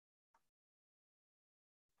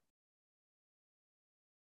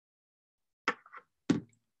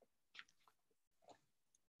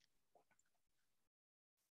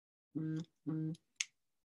Hi,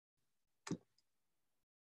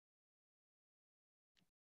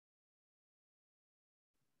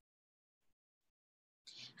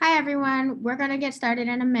 everyone. We're going to get started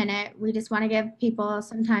in a minute. We just want to give people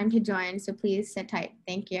some time to join, so please sit tight.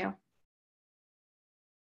 Thank you.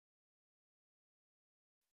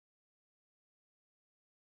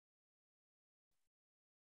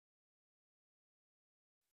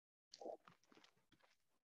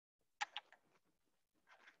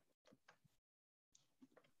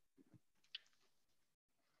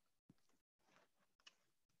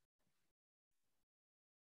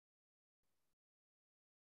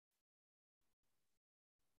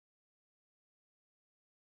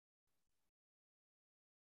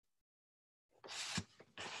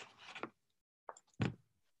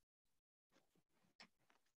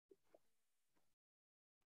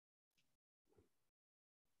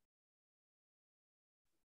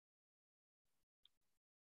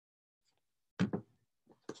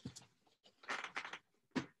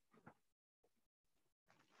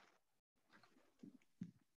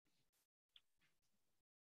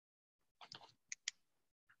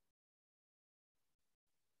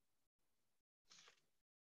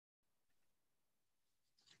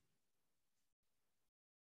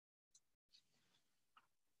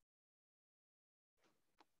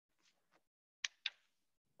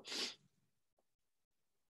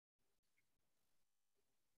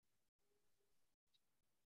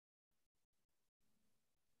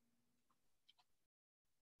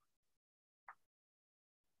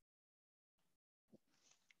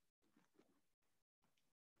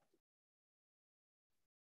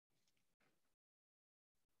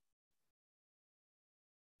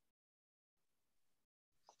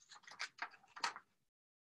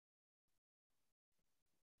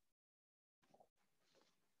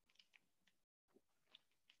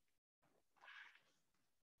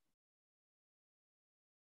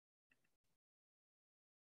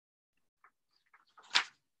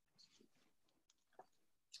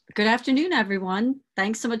 Good afternoon, everyone.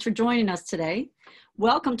 Thanks so much for joining us today.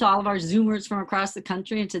 Welcome to all of our Zoomers from across the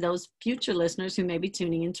country and to those future listeners who may be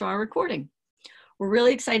tuning into our recording. We're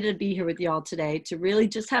really excited to be here with you all today to really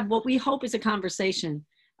just have what we hope is a conversation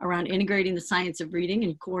around integrating the science of reading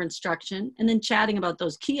in core instruction and then chatting about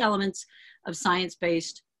those key elements of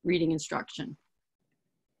science-based reading instruction.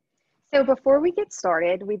 So before we get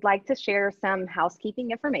started, we'd like to share some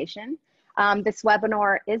housekeeping information. This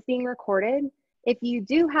webinar is being recorded. If you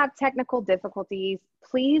do have technical difficulties,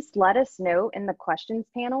 please let us know in the questions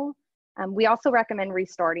panel. We also recommend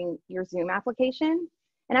restarting your Zoom application.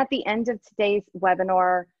 And at the end of today's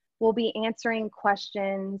webinar, we'll be answering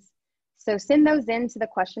questions. So send those into the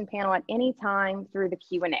question panel at any time through the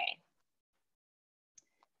Q&A.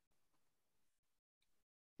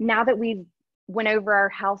 Now that we've went over our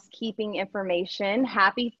housekeeping information,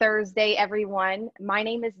 happy Thursday, everyone. My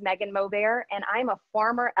name is Megan Maubert, and I'm a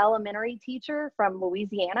former elementary teacher from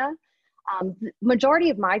Louisiana. The majority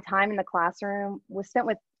of my time in the classroom was spent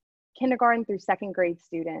with kindergarten through second grade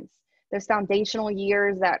students. Those foundational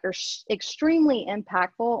years that are extremely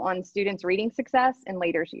impactful on students' reading success in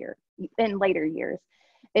later years.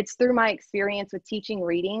 It's through my experience with teaching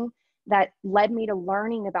reading that led me to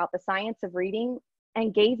learning about the science of reading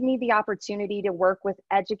and gave me the opportunity to work with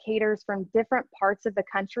educators from different parts of the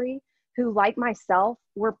country who, like myself,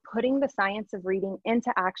 were putting the science of reading into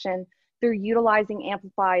action through utilizing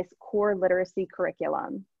Amplify's core literacy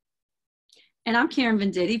curriculum. And I'm Karen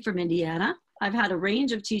Venditti from Indiana. I've had a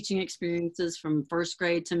range of teaching experiences from first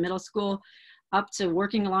grade to middle school, up to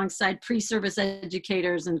working alongside pre-service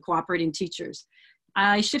educators and cooperating teachers.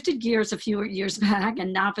 I shifted gears a few years back,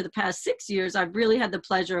 and now for the past 6 years, I've really had the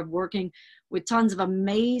pleasure of working with tons of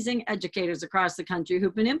amazing educators across the country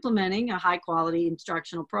who've been implementing a high-quality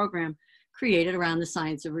instructional program created around the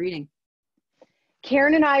science of reading.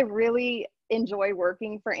 Karen and I really enjoy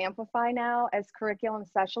working for Amplify now as curriculum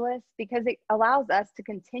specialists because it allows us to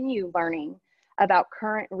continue learning about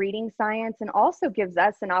current reading science and also gives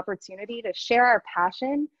us an opportunity to share our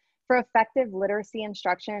passion for effective literacy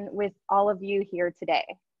instruction with all of you here today.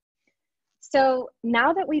 So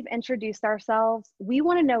now that we've introduced ourselves, we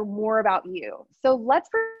want to know more about you. So let's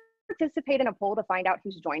participate in a poll to find out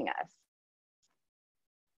who's joining us.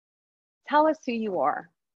 Tell us who you are.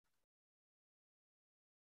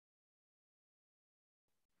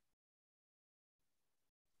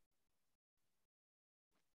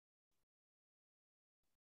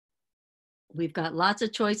 We've got lots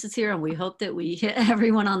of choices here, and we hope that we hit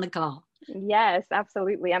everyone on the call. Yes,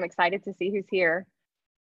 absolutely. I'm excited to see who's here.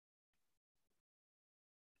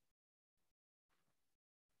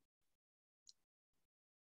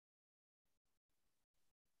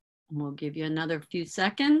 We'll give you another few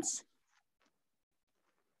seconds.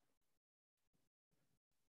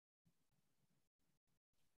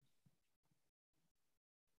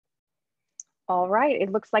 All right, it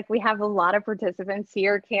looks like we have a lot of participants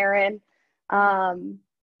here, Karen. Oh,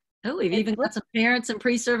 we've even got some parents and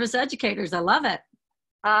pre-service educators. I love it.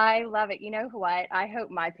 I love it. You know what? I hope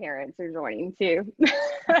my parents are joining too.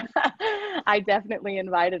 I definitely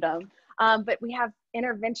invited them. But we have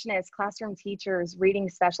interventionists, classroom teachers, reading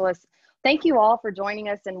specialists. Thank you all for joining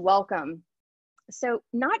us and welcome. So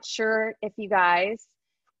not sure if you guys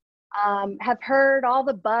have heard all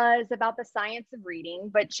the buzz about the science of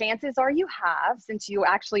reading, but chances are you have, since you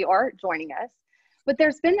actually are joining us. But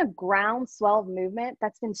there's been a groundswell of movement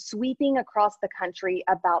that's been sweeping across the country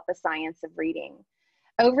about the science of reading.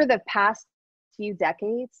 Over the past few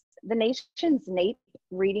decades, the nation's NAEP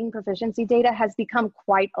reading proficiency data has become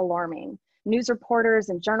quite alarming. News reporters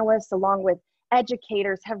and journalists, along with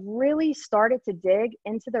educators, have really started to dig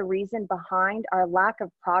into the reason behind our lack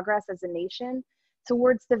of progress as a nation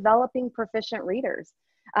towards developing proficient readers.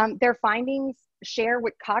 Their findings share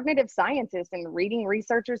what cognitive scientists and reading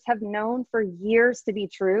researchers have known for years to be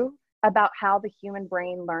true about how the human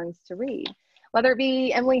brain learns to read. Whether it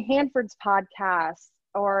be Emily Hanford's podcast,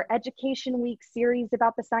 or Education Week series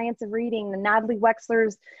about the science of reading, and Natalie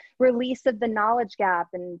Wexler's release of The Knowledge Gap,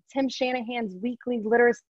 and Tim Shanahan's weekly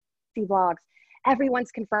literacy blogs,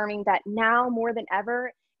 everyone's confirming that now more than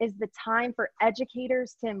ever is the time for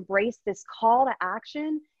educators to embrace this call to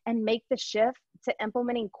action and make the shift to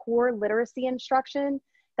implementing core literacy instruction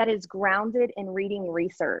that is grounded in reading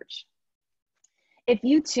research. If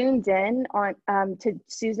you tuned in on to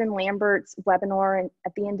Susan Lambert's webinar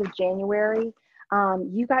at the end of January,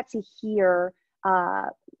 you got to hear,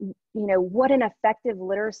 what an effective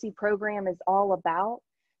literacy program is all about.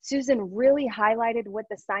 Susan really highlighted what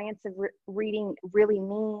the science of reading really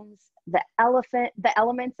means, the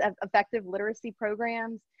elements of effective literacy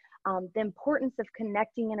programs, the importance of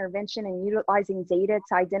connecting intervention and utilizing data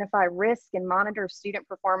to identify risk and monitor student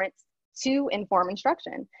performance to inform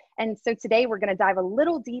instruction. And so today we're going to dive a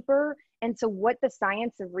little deeper into what the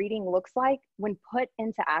science of reading looks like when put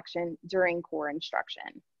into action during core instruction.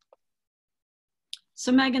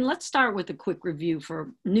 So Megan, let's start with a quick review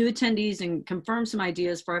for new attendees and confirm some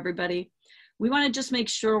ideas for everybody. We want to just make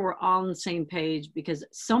sure we're all on the same page, because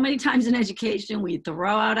so many times in education, we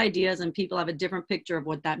throw out ideas and people have a different picture of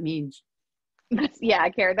what that means. Yeah,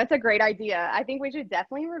 Karen, that's a great idea. I think we should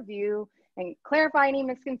definitely review and clarify any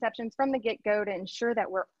misconceptions from the get-go to ensure that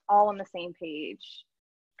we're all on the same page.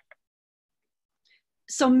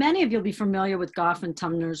 So many of you will be familiar with Goff and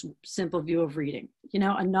Tumner's simple view of reading. You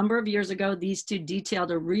know, a number of years ago, these two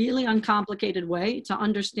detailed a really uncomplicated way to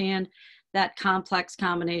understand that complex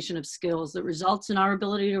combination of skills that results in our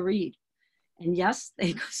ability to read. And yes,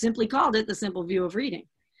 they simply called it the simple view of reading.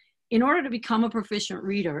 In order to become a proficient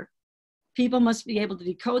reader, people must be able to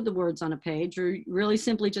decode the words on a page, or really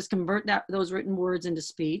simply just convert those written words into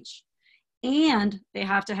speech. And they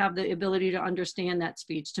have to have the ability to understand that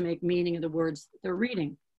speech to make meaning of the words they're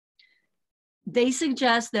reading. They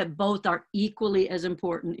suggest that both are equally as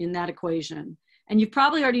important in that equation. And you've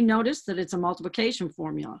probably already noticed that it's a multiplication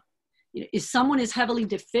formula. If someone is heavily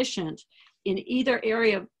deficient in either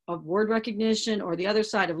area of word recognition or the other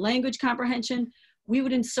side of language comprehension, we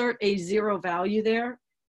would insert a 0 value there,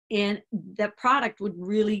 and that product would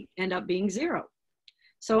really end up being 0.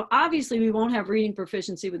 So obviously we won't have reading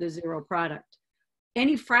proficiency with a 0 product.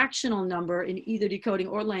 Any fractional number in either decoding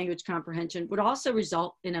or language comprehension would also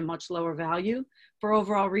result in a much lower value for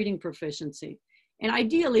overall reading proficiency. And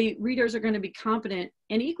ideally, readers are going to be competent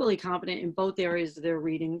and equally competent in both areas of their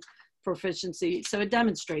reading proficiency, so it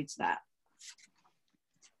demonstrates that.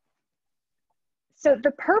 So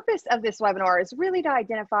the purpose of this webinar is really to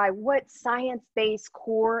identify what science-based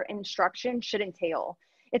core instruction should entail.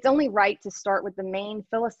 It's only right to start with the main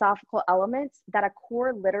philosophical elements that a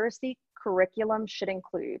core literacy curriculum should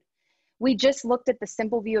include. We just looked at the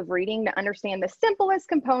simple view of reading to understand the simplest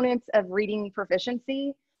components of reading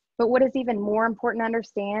proficiency, but what is even more important to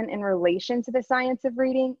understand in relation to the science of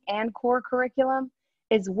reading and core curriculum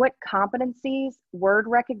is what competencies, word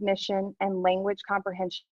recognition, and language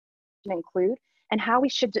comprehension include, and how we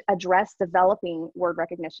should address developing word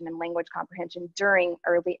recognition and language comprehension during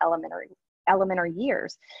early elementary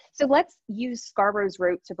years. So let's use Scarborough's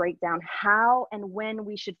rope to break down how and when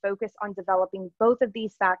we should focus on developing both of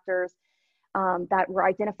these factors that were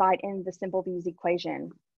identified in the simple views equation.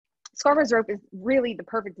 Scarborough's rope is really the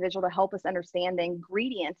perfect visual to help us understand the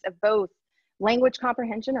ingredients of both language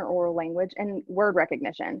comprehension or oral language and word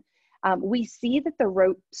recognition. We see that the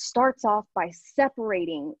rote starts off by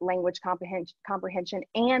separating language comprehension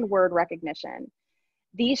and word recognition.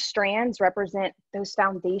 These strands represent those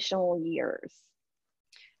foundational years.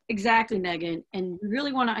 Exactly, Megan. And we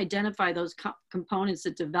really want to identify those components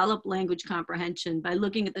that develop language comprehension by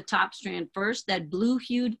looking at the top strand first, that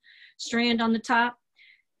blue-hued strand on the top.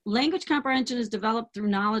 Language comprehension is developed through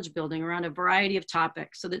knowledge building around a variety of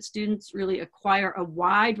topics so that students really acquire a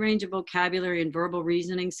wide range of vocabulary and verbal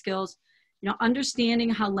reasoning skills. You know, understanding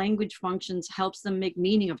how language functions helps them make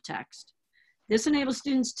meaning of text. This enables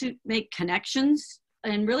students to make connections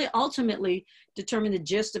and really ultimately determine the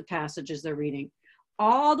gist of passages they're reading.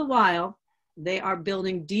 All the while, they are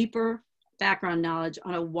building deeper background knowledge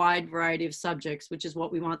on a wide variety of subjects, which is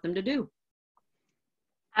what we want them to do.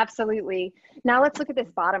 Absolutely. Now let's look at this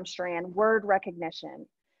bottom strand, word recognition.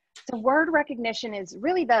 So word recognition is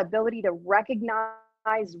really the ability to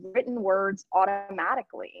recognize written words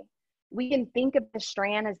automatically. We can think of the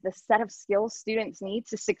strand as the set of skills students need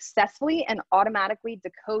to successfully and automatically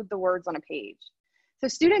decode the words on a page. So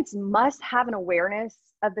students must have an awareness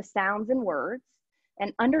of the sounds in words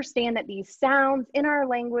and understand that these sounds in our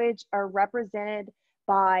language are represented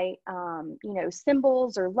by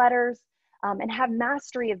symbols or letters, and have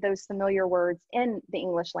mastery of those familiar words in the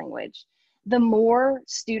English language. The more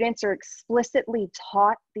students are explicitly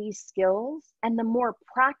taught these skills and the more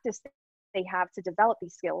practice they have to develop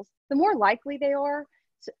these skills, the more likely they are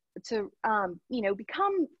to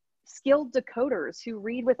become skilled decoders who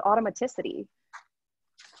read with automaticity.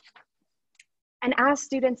 And as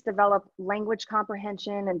students develop language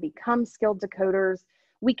comprehension and become skilled decoders,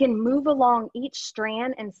 we can move along each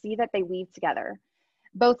strand and see that they weave together.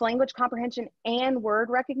 Both language comprehension and word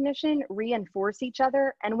recognition reinforce each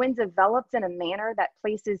other, and when developed in a manner that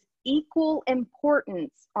places equal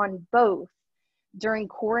importance on both during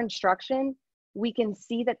core instruction, we can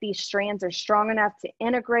see that these strands are strong enough to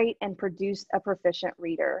integrate and produce a proficient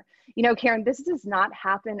reader. You know, Karen, this does not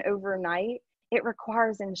happen overnight. It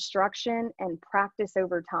requires instruction and practice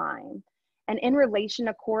over time. And in relation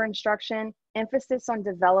to core instruction, emphasis on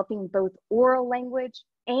developing both oral language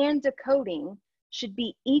and decoding should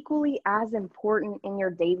be equally as important in your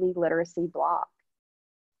daily literacy block.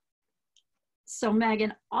 So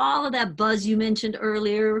Megan, all of that buzz you mentioned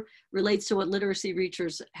earlier relates to what literacy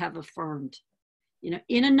researchers have affirmed. You know,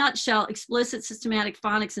 in a nutshell, explicit systematic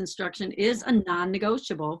phonics instruction is a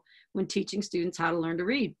non-negotiable when teaching students how to learn to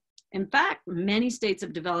read. In fact, many states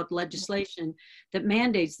have developed legislation that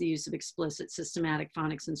mandates the use of explicit systematic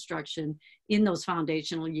phonics instruction in those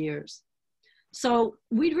foundational years. So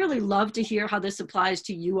we'd really love to hear how this applies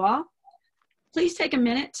to you all. Please take a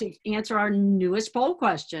minute to answer our newest poll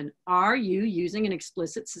question. Are you using an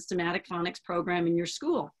explicit systematic phonics program in your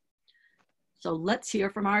school? So let's hear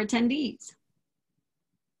from our attendees.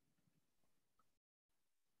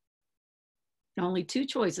 Only 2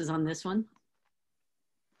 choices on this one.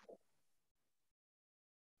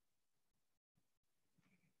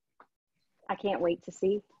 I can't wait to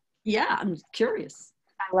see. Yeah, I'm curious.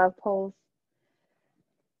 I love polls.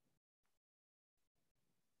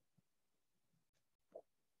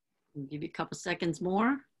 I'll give you a couple seconds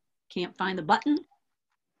more. Can't find the button.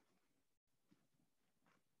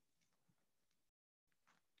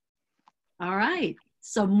 All right,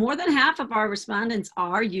 so more than half of our respondents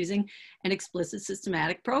are using an explicit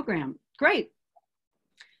systematic program. Great.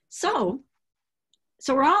 So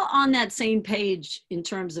we're all on that same page in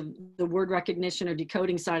terms of the word recognition or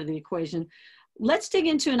decoding side of the equation. Let's dig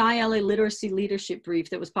into an ILA literacy leadership brief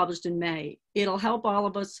that was published in May. It'll help all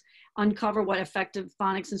of us uncover what effective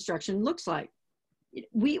phonics instruction looks like.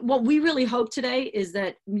 What we really hope today is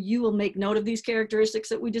that you will make note of these characteristics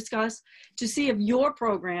that we discuss to see if your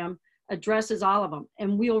program addresses all of them.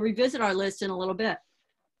 And we'll revisit our list in a little bit.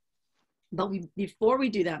 But before we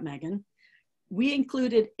do that, Megan, we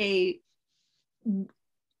included a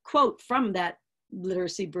quote from that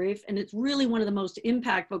literacy brief, and it's really one of the most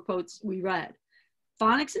impactful quotes we read.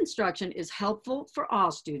 Phonics instruction is helpful for all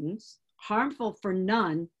students, harmful for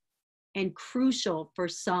none, and crucial for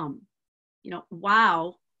some. You know,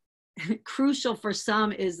 wow, crucial for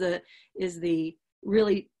some is the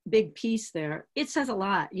really big piece there. It says a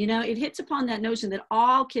lot. You know, it hits upon that notion that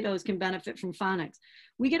all kiddos can benefit from phonics.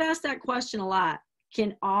 We get asked that question a lot.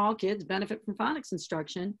 Can all kids benefit from phonics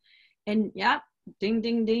instruction? And yeah, ding,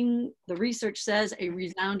 ding, ding. The research says a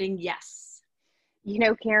resounding yes. You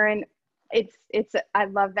know, Karen, I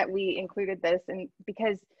love that we included this, and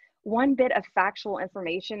because one bit of factual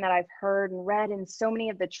information that I've heard and read in so many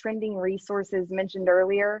of the trending resources mentioned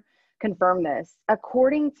earlier confirm this.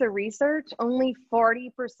 According to research, only 40%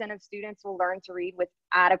 of students will learn to read with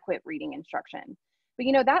adequate reading instruction,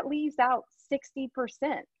 But, that leaves out 60%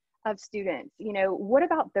 of students. What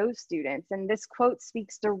about those students? And this quote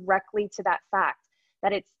speaks directly to that fact,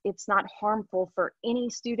 that it's not harmful for any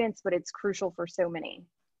students, but it's crucial for so many.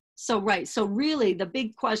 So, right. So really the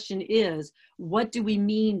big question is, what do we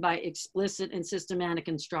mean by explicit and systematic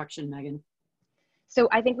instruction, Megan? So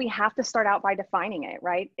I think we have to start out by defining it,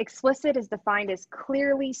 right? Explicit is defined as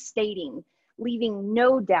clearly stating, leaving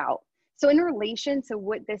no doubt. So in relation to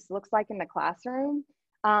what this looks like in the classroom,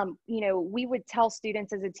 we would tell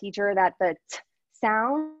students as a teacher that the t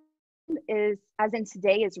sound is, as in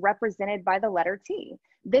today, is represented by the letter T.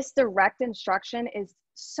 This direct instruction is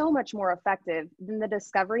so much more effective than the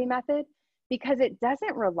discovery method because it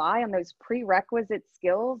doesn't rely on those prerequisite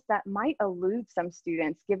skills that might elude some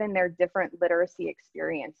students given their different literacy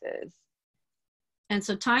experiences. And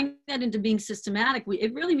so tying that into being systematic,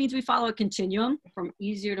 it really means we follow a continuum from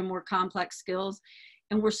easier to more complex skills.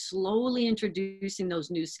 And we're slowly introducing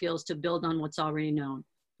those new skills to build on what's already known.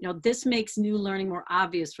 This makes new learning more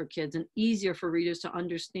obvious for kids and easier for readers to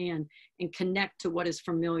understand and connect to what is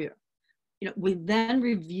familiar. We then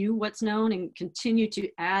review what's known and continue to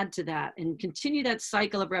add to that and continue that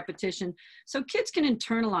cycle of repetition so kids can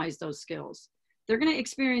internalize those skills. They're going to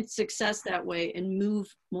experience success that way and move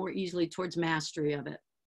more easily towards mastery of it.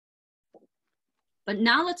 But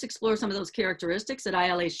now let's explore some of those characteristics that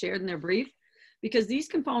ILA shared in their brief, because these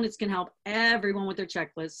components can help everyone with their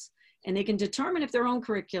checklists, and they can determine if their own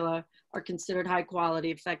curricula are considered high quality,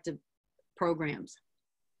 effective programs.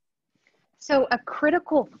 So a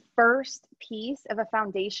critical first piece of a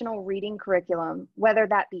foundational reading curriculum, whether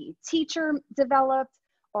that be teacher developed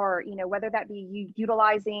or whether that be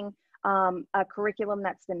utilizing a curriculum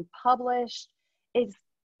that's been published,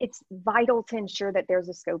 it's vital to ensure that there's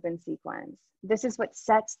a scope and sequence. This is what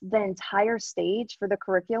sets the entire stage for the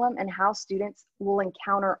curriculum and how students will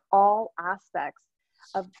encounter all aspects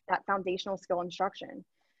of that foundational skill instruction.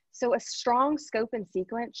 So a strong scope and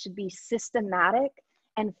sequence should be systematic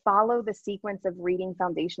and follow the sequence of reading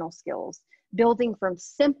foundational skills, building from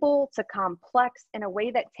simple to complex in a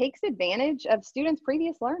way that takes advantage of students'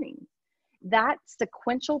 previous learning. That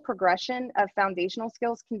sequential progression of foundational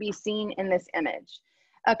skills can be seen in this image.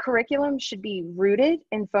 A curriculum should be rooted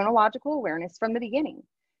in phonological awareness from the beginning.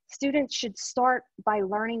 Students should start by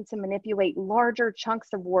learning to manipulate larger chunks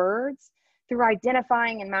of words through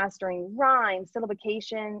identifying and mastering rhyme,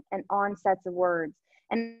 syllabication, and onsets of words.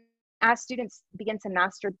 And as students begin to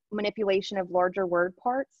master manipulation of larger word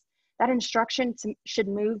parts, that instruction should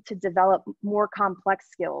move to develop more complex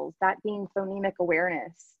skills, that being phonemic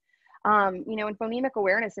awareness. And phonemic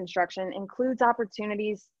awareness instruction includes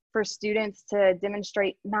opportunities for students to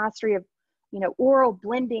demonstrate mastery of, oral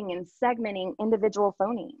blending and segmenting individual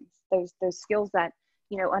phonemes, those skills that,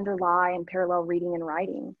 underlie and parallel reading and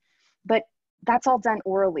writing. But that's all done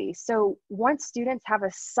orally. So once students have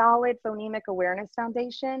a solid phonemic awareness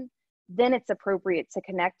foundation, then it's appropriate to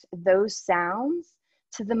connect those sounds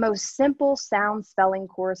to the most simple sound spelling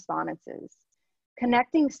correspondences.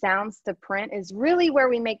 Connecting sounds to print is really where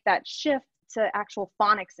we make that shift to actual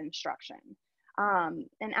phonics instruction.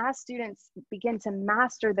 And as students begin to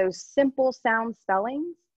master those simple sound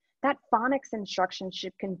spellings, that phonics instruction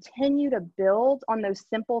should continue to build on those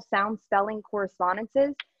simple sound spelling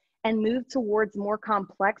correspondences and move towards more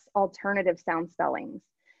complex alternative sound spellings.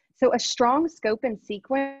 So a strong scope and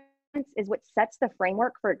sequence is what sets the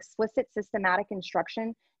framework for explicit systematic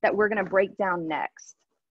instruction that we're going to break down next.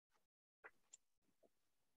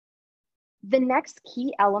 The next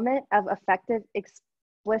key element of effective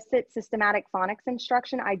explicit systematic phonics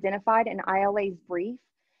instruction identified in ILA's brief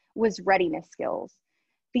was readiness skills.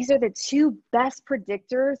 These are the two best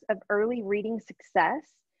predictors of early reading success,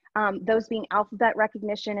 those being alphabet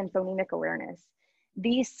recognition and phonemic awareness.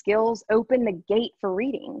 These skills open the gate for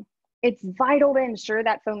reading. It's vital to ensure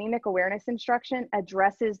that phonemic awareness instruction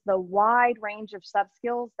addresses the wide range of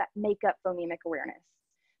sub-skills that make up phonemic awareness.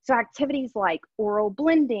 So activities like oral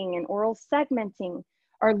blending and oral segmenting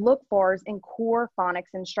are look-fors in core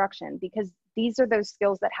phonics instruction because these are those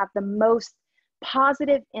skills that have the most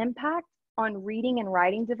positive impact on reading and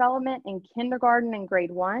writing development in kindergarten and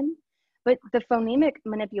grade 1. But the phonemic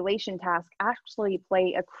manipulation task actually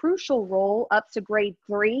play a crucial role up to grade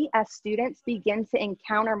 3 as students begin to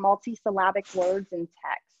encounter multisyllabic words in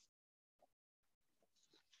text.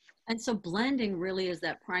 And so blending really is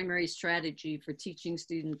that primary strategy for teaching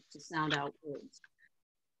students to sound out words.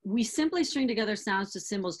 We simply string together sounds to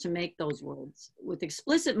symbols to make those words, with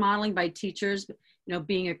explicit modeling by teachers,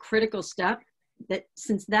 being a critical step, that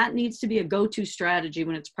since that needs to be a go-to strategy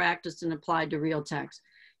when it's practiced and applied to real text.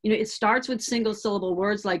 You know, it starts with single syllable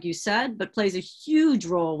words, like you said, but plays a huge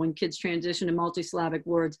role when kids transition to multisyllabic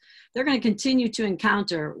words. They're going to continue to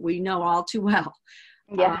encounter, we know all too well.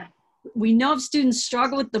 Yeah. We know if students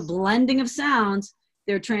struggle with the blending of sounds,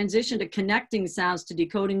 their transition to connecting sounds to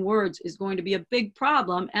decoding words is going to be a big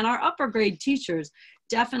problem. And our upper grade teachers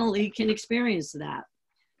definitely can experience that.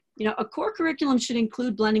 You know, a core curriculum should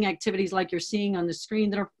include blending activities like you're seeing on the screen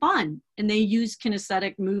that are fun and they use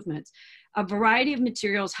kinesthetic movements. A variety of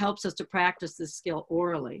materials helps us to practice this skill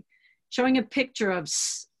orally. Showing a picture of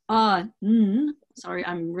sorry,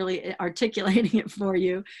 I'm really articulating it for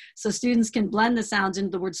you, so students can blend the sounds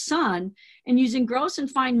into the word sun, and using gross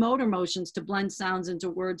and fine motor motions to blend sounds into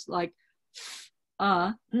words like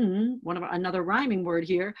another rhyming word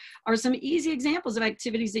here, are some easy examples of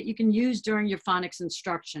activities that you can use during your phonics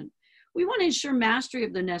instruction. We want to ensure mastery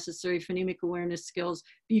of the necessary phonemic awareness skills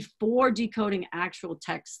before decoding actual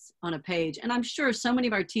texts on a page. And I'm sure so many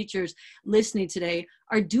of our teachers listening today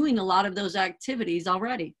are doing a lot of those activities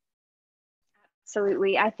already.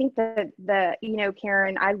 Absolutely. I think that you know,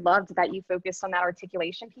 Karen, I loved that you focused on that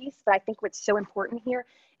articulation piece, but I think what's so important here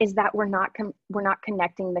is that we're not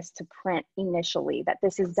connecting this to print initially, that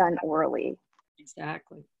this is done orally.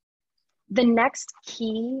 Exactly. The next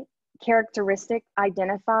key characteristic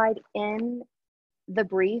identified in the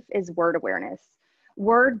brief is word awareness.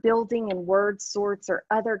 Word building and word sorts are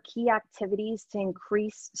other key activities to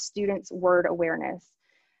increase students' word awareness.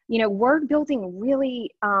 You know, word building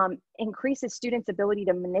really increases students' ability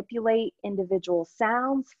to manipulate individual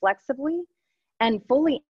sounds flexibly and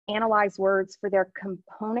fully analyze words for their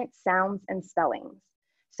component sounds and spellings.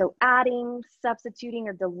 So adding, substituting,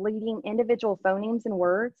 or deleting individual phonemes in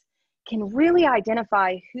words can really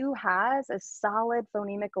identify who has a solid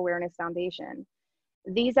phonemic awareness foundation.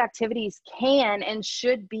 These activities can and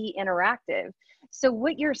should be interactive. So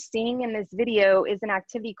what you're seeing in this video is an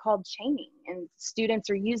activity called chaining, and students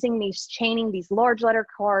are using these large letter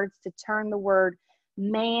cards to turn the word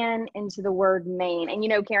man into the word main. And you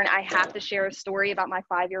know, Karen, I have to share a story about my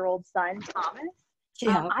 5-year-old son, Thomas.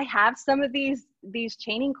 Yeah. I have some of these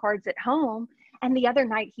chaining cards at home, and the other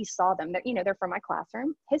night he saw them. You know, they're from my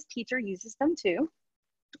classroom. His teacher uses them too.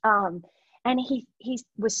 And he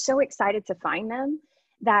was so excited to find them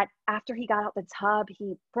that after he got out the tub,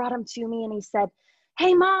 he brought them to me and he said,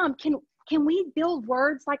 "Hey mom, can we build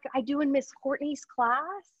words like I do in Miss Courtney's class?"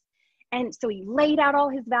 And so he laid out all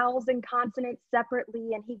his vowels and consonants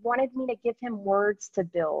separately, and he wanted me to give him words to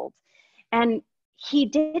build. And he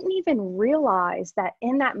didn't even realize that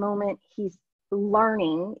in that moment he's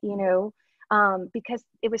learning, you know, because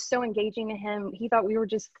it was so engaging to him. He thought we were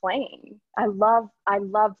just playing. I loved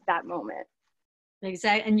that moment.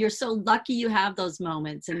 Exactly. And you're so lucky you have those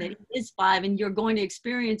moments, and that he is 5 and you're going to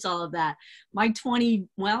experience all of that. My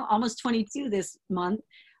almost 22 this month,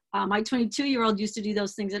 my 22-year-old used to do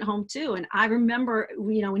those things at home too. And I remember,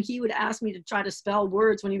 you know, when he would ask me to try to spell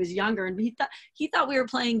words when he was younger, and he thought we were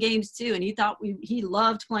playing games too. And he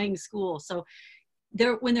loved playing school. So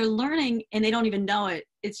when they're learning and they don't even know it,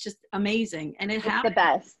 it's just amazing. And it happens. The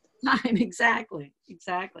best. Exactly.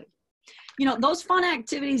 You know, those fun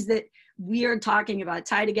activities that we are talking about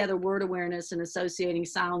tie together word awareness and associating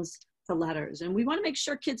sounds to letters. And we want to make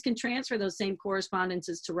sure kids can transfer those same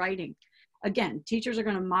correspondences to writing. Again, teachers are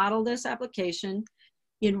going to model this application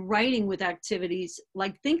in writing with activities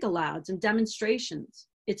like think alouds and demonstrations.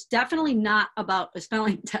 It's definitely not about a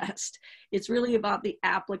spelling test. It's really about the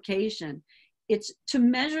application. It's to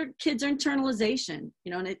measure kids' internalization,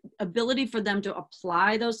 you know, and ability for them to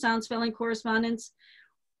apply those sound spelling correspondence,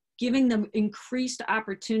 giving them increased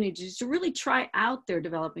opportunities to really try out their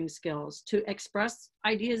developing skills, to express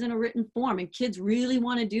ideas in a written form. And kids really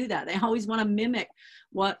want to do that. They always want to mimic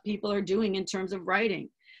what people are doing in terms of writing.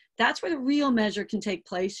 That's where the real measure can take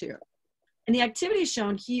place here. And the activity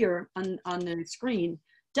shown here on the screen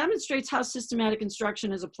demonstrates how systematic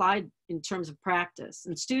instruction is applied in terms of practice.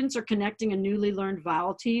 And students are connecting a newly learned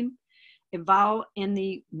vowel team, a vowel and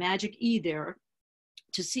the magic E there,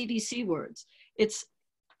 to CVC words. It's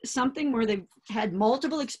something where they've had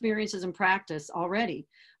multiple experiences in practice already.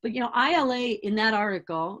 But, you know, ILA in that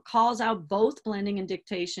article calls out both blending and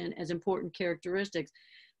dictation as important characteristics,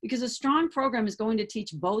 because a strong program is going to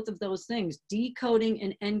teach both of those things, decoding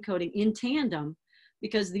and encoding in tandem,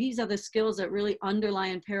 because these are the skills that really underlie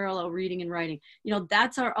and parallel reading and writing. You know,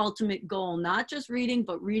 that's our ultimate goal, not just reading,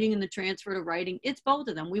 but reading and the transfer to writing. It's both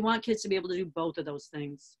of them. We want kids to be able to do both of those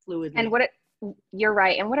things fluidly. And you're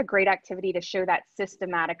right. And what a great activity to show that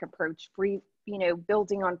systematic approach,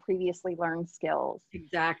 building on previously learned skills.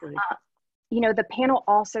 Exactly. You know, the panel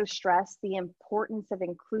also stressed the importance of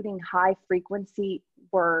including high frequency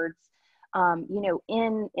words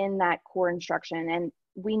in that core instruction. And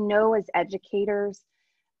we know as educators,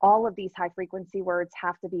 all of these high frequency words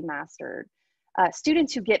have to be mastered.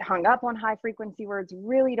 Students who get hung up on high frequency words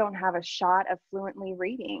really don't have a shot of fluently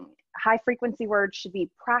reading. High frequency words should be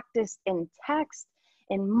practiced in text,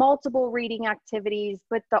 in multiple reading activities,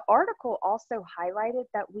 but the article also highlighted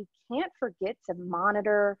that we can't forget to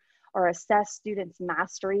monitor or assess students'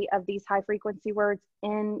 mastery of these high frequency words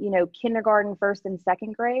in, kindergarten, first and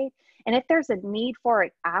second grade. And if there's a need for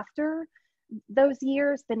it after those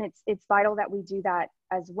years, then it's vital that we do that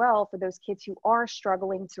as well for those kids who are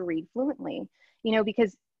struggling to read fluently,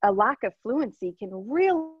 because a lack of fluency can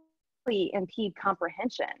really impede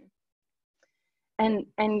comprehension. And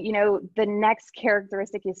the next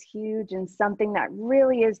characteristic is huge and something that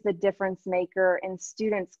really is the difference maker in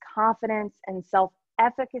students' confidence and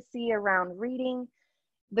self-efficacy around reading.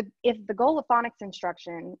 If the goal of phonics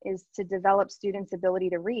instruction is to develop students' ability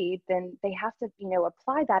to read, then they have to,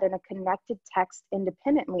 apply that in a connected text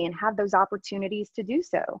independently and have those opportunities to do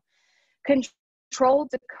so.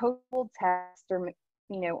 Controlled decodable text,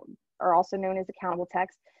 are also known as accountable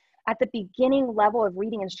text, at the beginning level of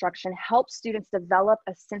reading instruction helps students develop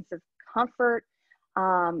a sense of comfort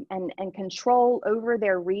and control over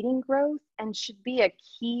their reading growth, and should be a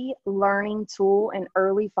key learning tool in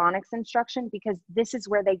early phonics instruction, because this is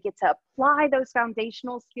where they get to apply those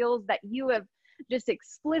foundational skills that you have just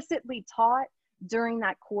explicitly taught during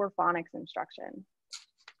that core phonics instruction.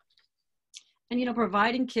 And,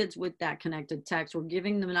 providing kids with that connected text, we're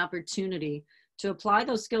giving them an opportunity to apply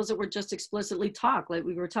those skills that were just explicitly taught, like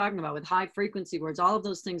we were talking about with high frequency words. All of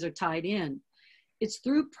those things are tied in. It's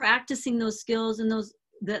through practicing those skills and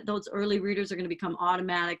those early readers are going to become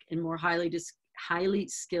automatic and more highly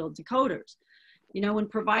skilled decoders. When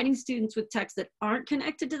providing students with texts that aren't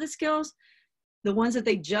connected to the skills, the ones that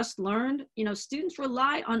they just learned, students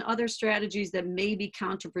rely on other strategies that may be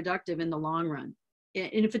counterproductive in the long run.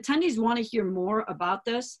 And if attendees want to hear more about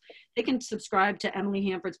this, they can subscribe to Emily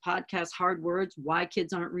Hanford's podcast, Hard Words, Why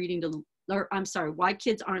Kids Aren't Learning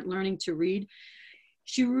to Read.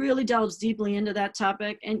 She really delves deeply into that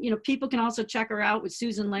topic. And, people can also check her out with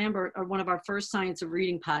Susan Lambert, or one of our first Science of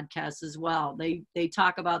Reading podcasts as well. They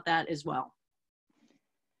talk about that as well.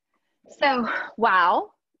 So,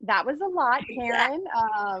 wow, that was a lot, Karen.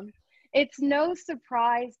 It's no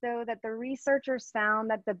surprise, though, that the researchers found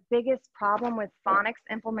that the biggest problem with phonics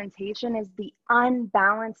implementation is the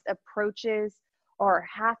unbalanced approaches or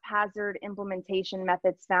haphazard implementation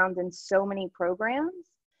methods found in so many programs.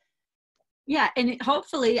 Yeah, and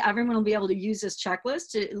hopefully everyone will be able to use this checklist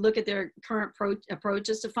to look at their current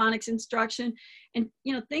approaches to phonics instruction. And,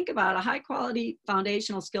 think about a high quality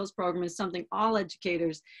foundational skills program is something all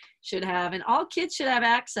educators should have and all kids should have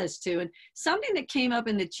access to. And something that came up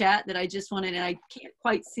in the chat that I just wanted, and I can't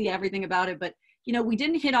quite see everything about it, but, we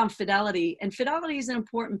didn't hit on fidelity, and fidelity is an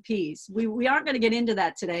important piece. We aren't going to get into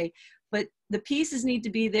that today, but the pieces need to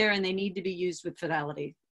be there and they need to be used with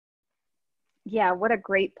fidelity. Yeah, what a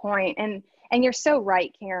great point. And you're so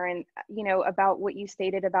right, Karen, about what you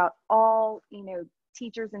stated about all,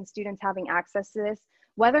 teachers and students having access to this,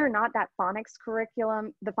 whether or not that the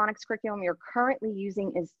phonics curriculum you're currently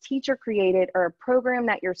using is teacher created or a program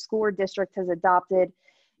that your school or district has adopted,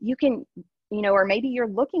 you can, or maybe you're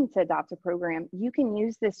looking to adopt a program, you can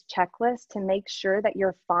use this checklist to make sure that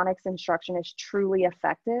your phonics instruction is truly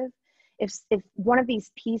effective. If one of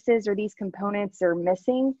these pieces or these components are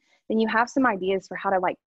missing, then you have some ideas for how to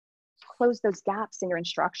close those gaps in your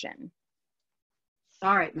instruction.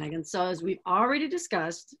 All right, Megan. So as we've already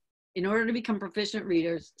discussed, in order to become proficient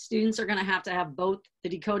readers, students are going to have both the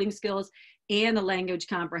decoding skills and the language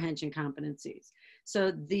comprehension competencies.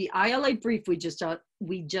 So the ILA brief we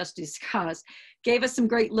just discussed gave us some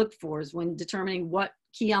great look-fors when determining what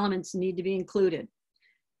key elements need to be included.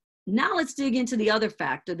 Now let's dig into the other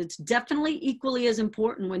factor that's definitely equally as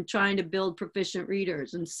important when trying to build proficient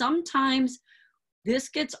readers. And sometimes this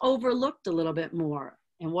gets overlooked a little bit more.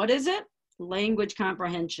 And what is it? Language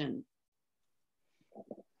comprehension.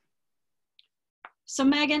 So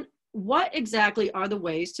Megan, what exactly are the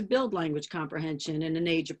ways to build language comprehension in an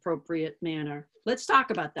age-appropriate manner? Let's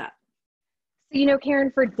talk about that. So,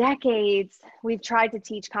 Karen, for decades, we've tried to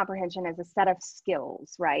teach comprehension as a set of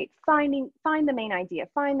skills, right? Find the main idea,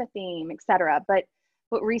 find the theme, etc. But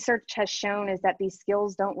what research has shown is that these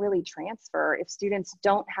skills don't really transfer if students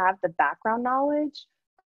don't have the background knowledge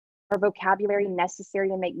or vocabulary necessary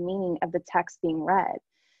to make meaning of the text being read.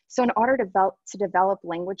 So in order to develop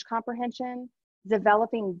language comprehension,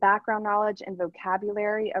 developing background knowledge and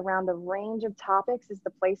vocabulary around a range of topics is the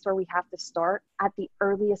place where we have to start at the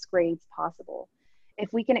earliest grades possible.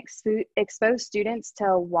 If we can expose students to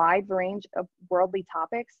a wide range of worldly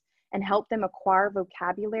topics and help them acquire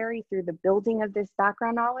vocabulary through the building of this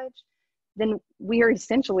background knowledge, then we are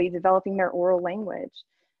essentially developing their oral language.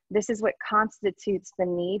 This is what constitutes the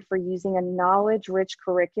need for using a knowledge-rich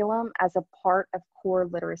curriculum as a part of core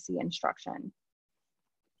literacy instruction.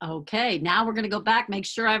 Okay, now we're going to go back, make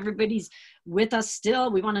sure everybody's with us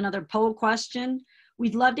still. We want another poll question.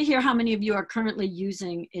 We'd love to hear how many of you are currently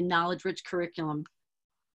using a knowledge-rich curriculum.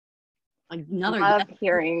 Love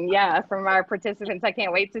hearing, yeah, from our participants. I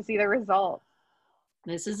can't wait to see the results.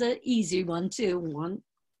 This is an easy one too.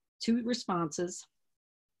 2 responses.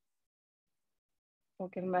 We'll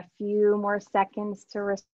give them a few more seconds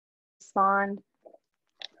to respond.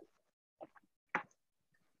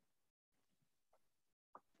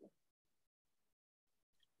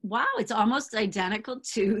 Wow, it's almost identical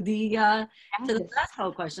to the last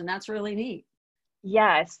poll question. That's really neat.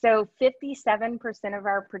 Yeah, so 57% of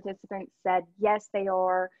our participants said yes, they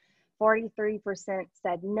are. 43%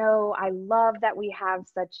 said no. I love that we have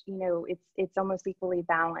such, you know, it's almost equally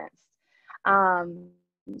balanced.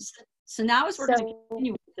 So now as we're going to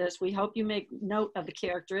continue with this, we hope you make note of the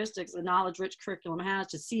characteristics the knowledge-rich curriculum has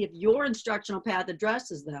to see if your instructional path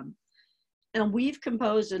addresses them. And we've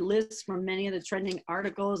composed a list from many of the trending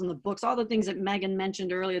articles and the books, all the things that Megan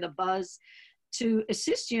mentioned earlier, the buzz, to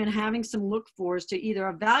assist you in having some look-fors to either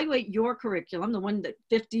evaluate your curriculum, the one that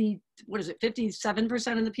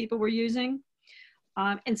 57% of the people were using.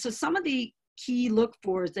 And so some of the key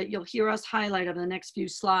look-fors that you'll hear us highlight over the next few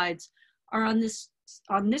slides are on this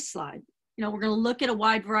slide. You know, we're going to look at a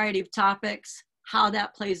wide variety of topics, how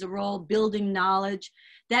that plays a role, building knowledge,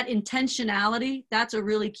 that intentionality, that's a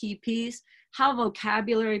really key piece, how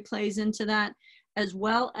vocabulary plays into that, as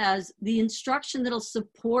well as the instruction that'll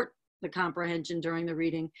support the comprehension during the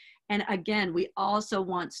reading. And again, we also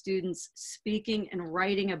want students speaking and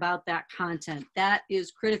writing about that content. That is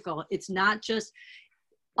critical. It's not just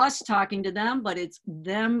us talking to them, but it's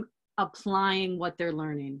them applying what they're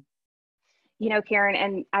learning. You know, Karen,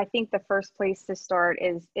 and I think the first place to start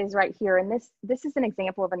is right here. And this is an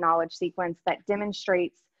example of a knowledge sequence that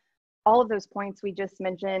demonstrates all of those points we just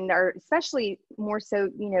mentioned, or especially more so,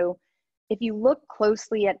 you know, if you look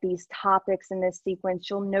closely at these topics in this sequence,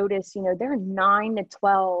 you'll notice, you know, there are 9 to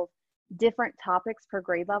 12 different topics per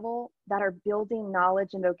grade level that are building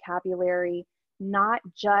knowledge and vocabulary, not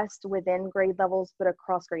just within grade levels, but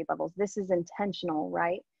across grade levels. This is intentional,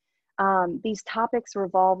 right? These topics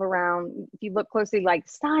revolve around, if you look closely, like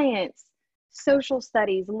science, social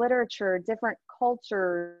studies, literature, different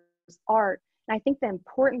cultures, art. And I think the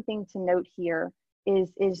important thing to note here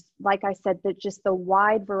is like I said, that just the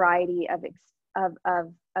wide variety of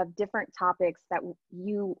different topics that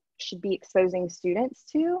you should be exposing students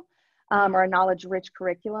to, or a knowledge-rich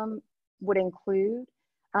curriculum would include.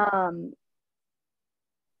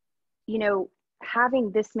 You know,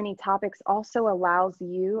 having this many topics also allows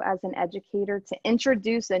you as an educator to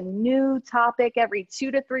introduce a new topic every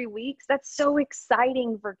 2 to 3 weeks. That's so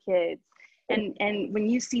exciting for kids. And when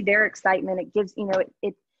you see their excitement, it gives, you know,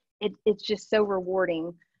 it's just so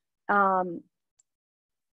rewarding.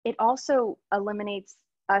 It also eliminates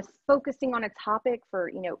us focusing on a topic for,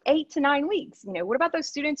 you know, 8 to 9 weeks. You know, what about those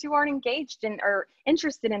students who aren't engaged in or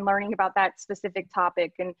interested in learning about that specific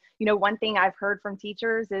topic? And, you know, one thing I've heard from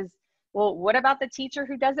teachers is, well, what about the teacher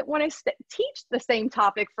who doesn't want to teach the same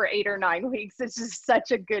topic for 8 or 9 weeks? It's just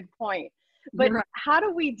such a good point. But Right. How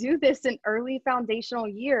do we do this in early foundational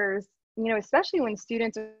years, you know, especially when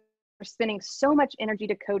students are spending so much energy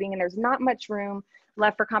decoding and there's not much room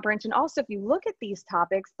left for comprehension? Also, if you look at these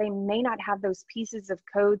topics, they may not have those pieces of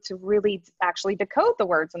code to really actually decode the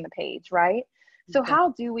words on the page, right? So how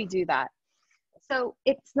do we do that? So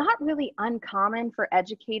it's not really uncommon for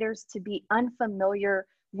educators to be unfamiliar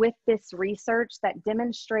with this research that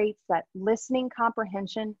demonstrates that listening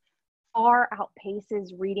comprehension far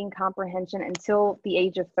outpaces reading comprehension until the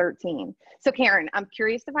age of 13. So Karen, I'm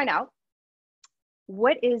curious to find out,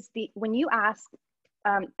 what is when you ask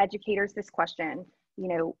educators this question, you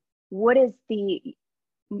know, what is the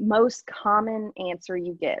most common answer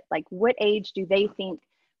you get? Like, what age do they think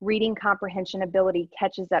reading comprehension ability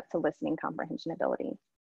catches up to listening comprehension ability?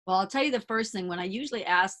 Well, I'll tell you the first thing, when I usually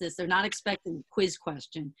ask this, they're not expecting a quiz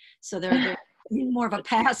question. So they're in more of a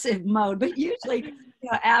passive mode, but usually,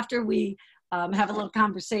 you know, after we have a little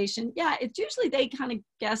conversation, yeah, it's usually they kind of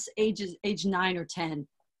guess age 9 or 10.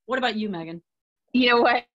 What about you, Megan? You know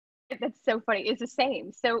what? That's so funny. It's the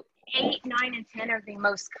same. So 8, 9, and 10 are the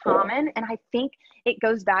most common. And I think it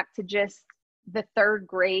goes back to just the 3rd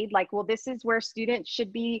grade. Like, well, this is where students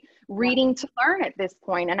should be reading to learn at this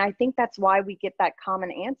point. And I think that's why we get that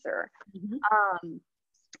common answer.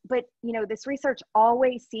 But, you know, this research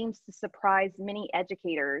always seems to surprise many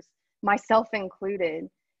educators, myself included.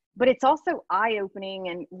 But it's also eye-opening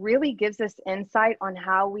and really gives us insight on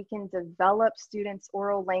how we can develop students'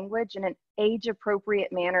 oral language in an age-appropriate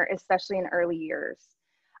manner, especially in early years.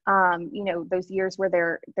 You know, those years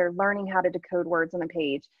where they're learning how to decode words on a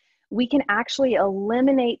page. We can actually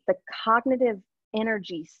eliminate the cognitive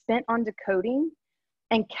energy spent on decoding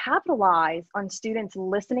and capitalize on students'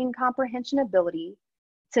 listening comprehension ability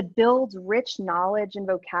to build rich knowledge and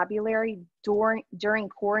vocabulary during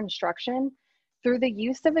core instruction through the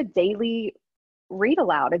use of a daily read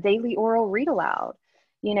aloud, a daily oral read aloud,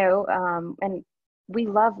 you know, and we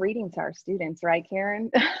love reading to our students, right, Karen?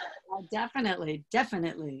 Definitely,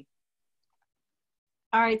 definitely.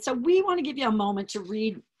 All right, so we want to give you a moment to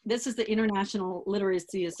read. This is the International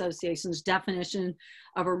Literacy Association's definition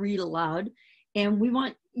of a read aloud. And we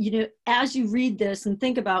want you to, as you read this, and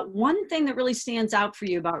think about one thing that really stands out for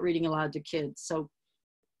you about reading aloud to kids. So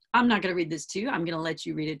I'm not going to read this to you. I'm going to let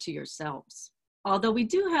you read it to yourselves. Although we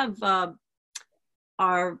do have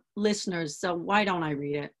our listeners, so why don't I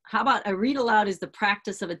read it? How about a read aloud is the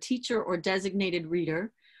practice of a teacher or designated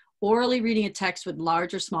reader orally reading a text with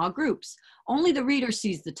large or small groups. Only the reader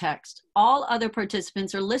sees the text. All other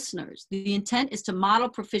participants are listeners. The intent is to model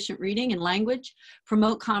proficient reading and language,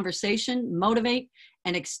 promote conversation, motivate,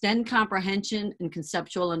 and extend comprehension and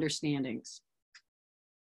conceptual understandings.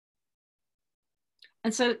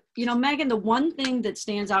 And so, you know, Megan, the one thing that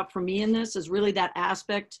stands out for me in this is really that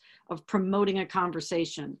aspect of promoting a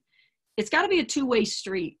conversation. It's got to be a two-way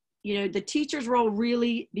street. You know, the teacher's role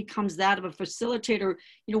really becomes that of a facilitator,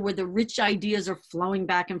 you know, where the rich ideas are flowing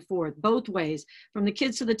back and forth, both ways, from the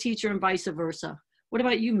kids to the teacher and vice versa. What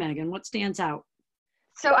about you, Megan? What stands out?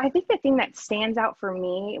 So I think the thing that stands out for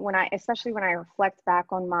me especially when I reflect back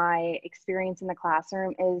on my experience in the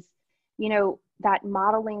classroom is, you know, that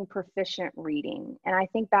modeling proficient reading. And I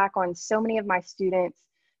think back on so many of my students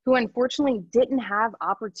who unfortunately didn't have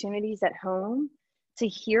opportunities at home to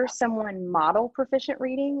hear someone model proficient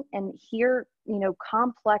reading and hear, you know,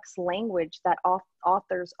 complex language that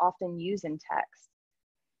authors often use in text.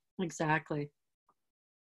 Exactly.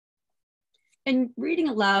 And reading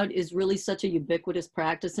aloud is really such a ubiquitous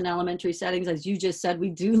practice in elementary settings. As you just said, we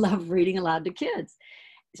do love reading aloud to kids.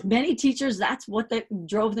 Many teachers, that's what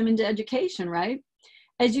drove them into education, right?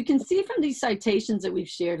 As you can see from these citations that we've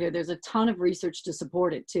shared here, there's a ton of research to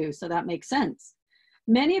support it too, so that makes sense.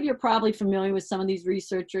 Many of you are probably familiar with some of these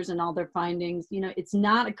researchers and all their findings. You know, it's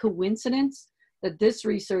not a coincidence that this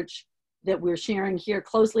research that we're sharing here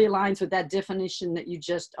closely aligns with that definition that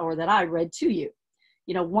that I read to you.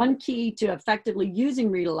 You know, one key to effectively using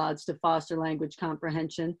read alouds to foster language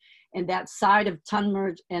comprehension, and that side of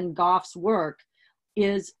Tunmer and Goff's work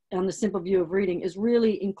is on the simple view of reading, is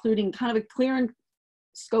really including kind of a clear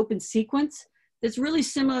scope and sequence that's really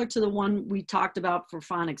similar to the one we talked about for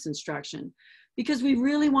phonics instruction, because we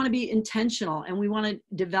really want to be intentional and we want to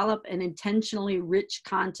develop an intentionally rich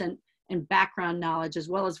content and background knowledge as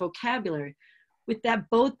well as vocabulary with that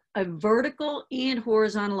both a vertical and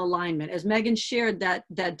horizontal alignment. As Megan shared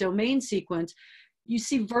that domain sequence, you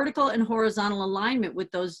see vertical and horizontal alignment with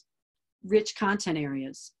those rich content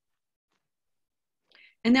areas.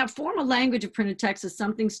 And that formal language of printed text is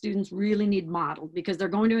something students really need modeled because they're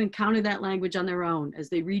going to encounter that language on their own as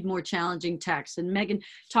they read more challenging texts. And Megan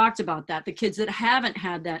talked about that, the kids that haven't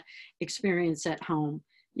had that experience at home.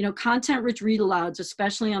 You know, content-rich read-alouds,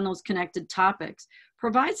 especially on those connected topics,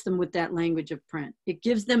 provides them with that language of print. It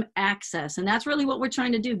gives them access, and that's really what we're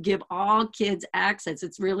trying to do, give all kids access.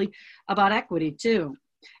 It's really about equity too.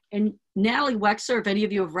 And Natalie Wexler, if any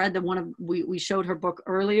of you have read we showed her book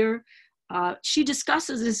earlier, she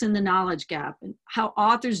discusses this in The Knowledge Gap and how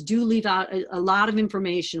authors do leave out a lot of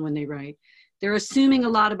information when they write. They're assuming a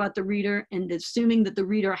lot about the reader and assuming that the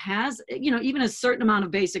reader has, you know, even a certain amount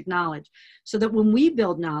of basic knowledge, so that when we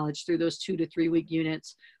build knowledge through those 2 to 3 week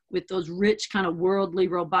units with those rich kind of worldly,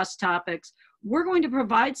 robust topics, we're going to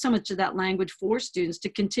provide so much of that language for students to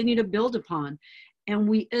continue to build upon. And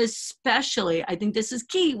we especially, I think this is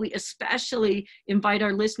key, we especially invite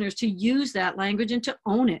our listeners to use that language and to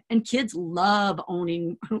own it. And kids love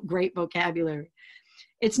owning great vocabulary.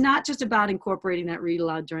 It's not just about incorporating that read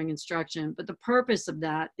aloud during instruction, but the purpose of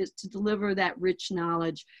that is to deliver that rich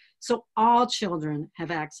knowledge so all children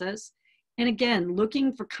have access. And again,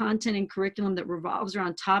 looking for content and curriculum that revolves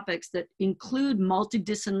around topics that include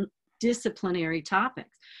multidisciplinary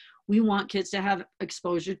topics. We want kids to have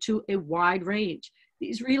exposure to a wide range.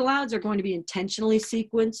 These read alouds are going to be intentionally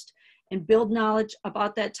sequenced and build knowledge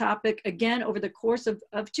about that topic, again, over the course of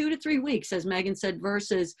 2 to 3 weeks, as Megan said,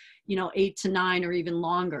 versus, you know, 8 to 9 or even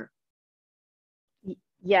longer.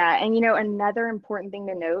 Yeah, and another important thing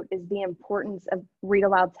to note is the importance of read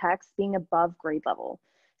aloud text being above grade level.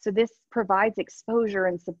 So this provides exposure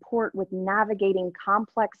and support with navigating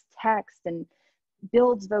complex text and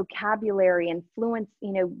builds vocabulary and fluence,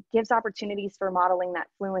 gives opportunities for modeling that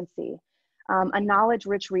fluency. A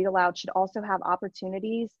knowledge-rich read aloud should also have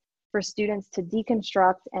opportunities for students to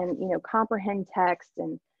deconstruct and, comprehend text.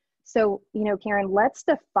 And so, Karen, let's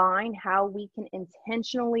define how we can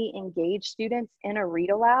intentionally engage students in a read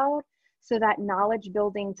aloud so that knowledge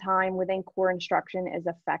building time within core instruction is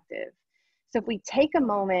effective. So if we take a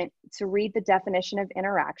moment to read the definition of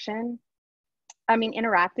interactive,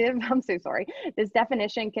 I'm so sorry. This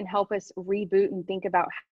definition can help us reboot and think about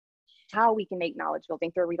how we can make knowledge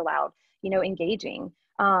building through a read aloud, engaging.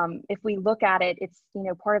 If we look at it, it's,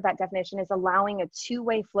 part of that definition is allowing a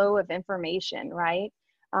two-way flow of information, right?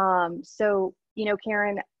 So,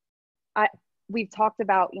 Karen, we've talked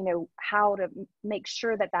about, how to make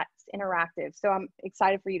sure that that's interactive. So I'm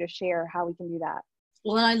excited for you to share how we can do that.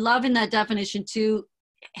 Well, and I love in that definition too,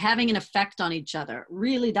 having an effect on each other.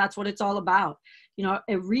 Really, that's what it's all about.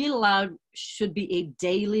 A read aloud should be a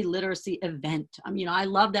daily literacy event. I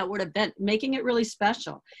love that word event, making it really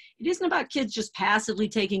special. It isn't about kids just passively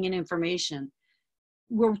taking in information.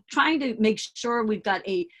 We're trying to make sure we've got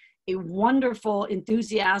a wonderful,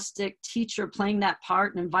 enthusiastic teacher playing that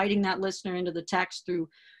part and inviting that listener into the text through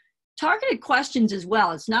targeted questions as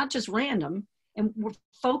well. It's not just random. And we're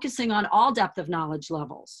focusing on all depth of knowledge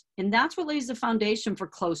levels. And that's what lays the foundation for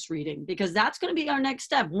close reading, because that's going to be our next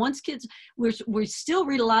step. Once kids, we still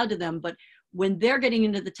read aloud to them, but when they're getting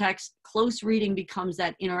into the text, close reading becomes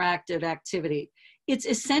that interactive activity. It's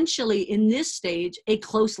essentially, in this stage, a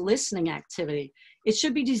close listening activity. It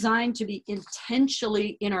should be designed to be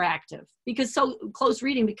intentionally interactive, because so close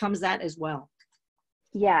reading becomes that as well.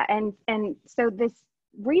 Yeah, and so this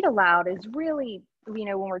read aloud is really,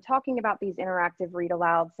 when we're talking about these interactive read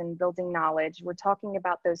alouds and building knowledge, we're talking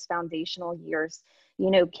about those foundational years,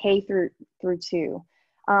 K through 2.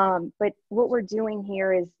 But what we're doing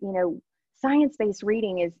here is, science-based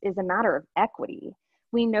reading is a matter of equity.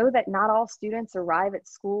 We know that not all students arrive at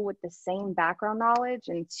school with the same background knowledge,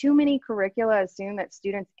 and too many curricula assume that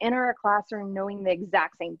students enter a classroom knowing the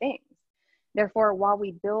exact same things. Therefore, while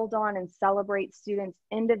we build on and celebrate students'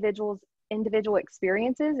 individual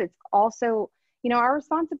experiences, it's also, our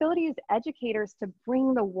responsibility as educators to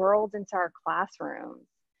bring the world into our classrooms.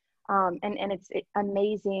 And it's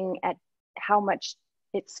amazing at how much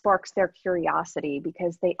it sparks their curiosity,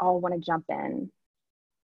 because they all want to jump in.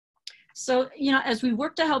 So, as we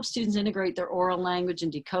work to help students integrate their oral language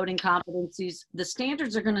and decoding competencies, the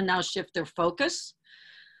standards are going to now shift their focus,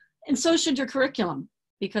 and so should your curriculum,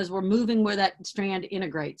 because we're moving where that strand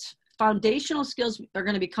integrates. Foundational skills are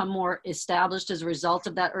going to become more established as a result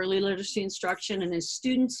of that early literacy instruction. And as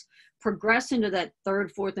students progress into that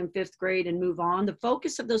 3rd, 4th, and 5th grade and move on, the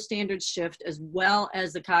focus of those standards shift, as well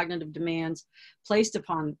as the cognitive demands placed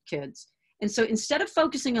upon kids. And so instead of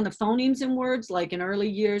focusing on the phonemes in words like in early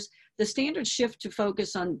years, the standards shift to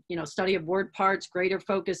focus on, study of word parts, greater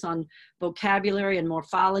focus on vocabulary and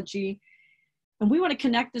morphology. And we want to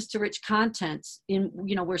connect this to rich contents in,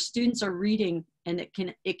 where students are reading, and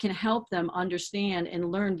it can help them understand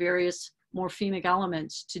and learn various morphemic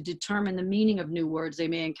elements to determine the meaning of new words they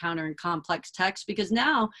may encounter in complex text, because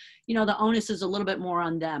now, the onus is a little bit more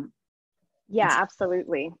on them. Yeah,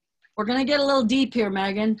 absolutely. We're going to get a little deep here,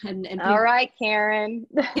 Megan. And all right, Karen.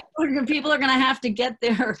 People are going to have to get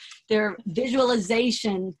their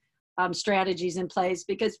visualization strategies in place,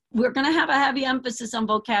 because we're going to have a heavy emphasis on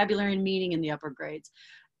vocabulary and meaning in the upper grades.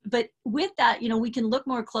 But with that, we can look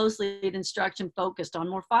more closely at instruction focused on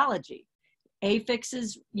morphology.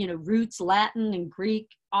 Affixes, roots, Latin and Greek,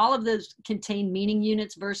 all of those contain meaning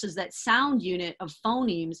units versus that sound unit of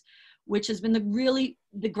phonemes, which has been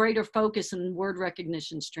the greater focus in word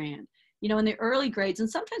recognition strand. In the early grades, and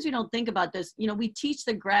sometimes we don't think about this, we teach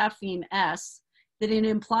the grapheme S, that it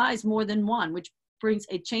implies more than one, which brings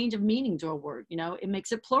a change of meaning to a word. It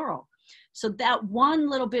makes it plural. So that one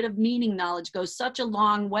little bit of meaning knowledge goes such a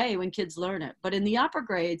long way when kids learn it. But in the upper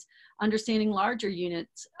grades, understanding larger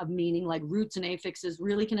units of meaning like roots and affixes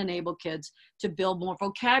really can enable kids to build more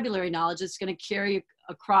vocabulary knowledge that's going to carry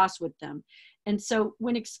across with them. And so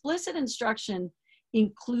when explicit instruction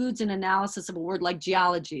includes an analysis of a word like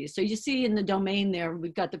geology, so you see in the domain there,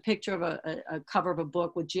 we've got the picture of a cover of a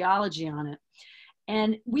book with geology on it.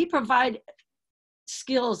 And we provide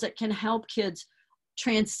skills that can help kids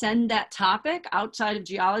transcend that topic outside of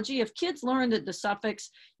geology. If kids learn that the suffix,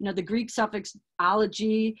 the Greek suffix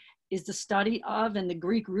ology is the study of, and the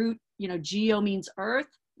Greek root, geo means earth,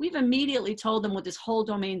 we've immediately told them what this whole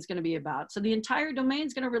domain is going to be about. So the entire domain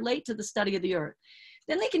is going to relate to the study of the earth.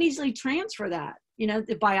 Then they can easily transfer that. You know,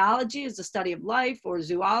 the biology is the study of life, or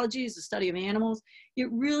zoology is the study of animals.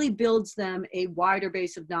 It really builds them a wider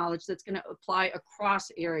base of knowledge that's going to apply across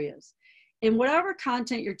areas. In whatever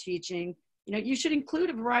content you're teaching, you know, you should include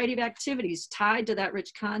a variety of activities tied to that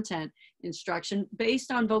rich content instruction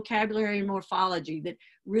based on vocabulary and morphology that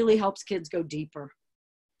really helps kids go deeper.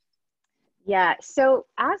 Yeah, so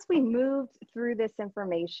as we moved through this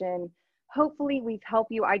information, hopefully we've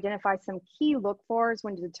helped you identify some key look-fors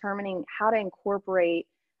when determining how to incorporate,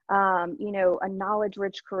 you know, a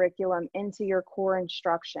knowledge-rich curriculum into your core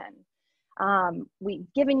instruction. We've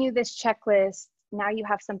given you this checklist. Now you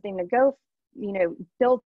have something to go, you know,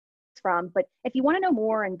 build from. But if you want to know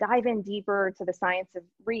more and dive in deeper to the science of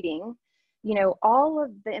reading, you know, all of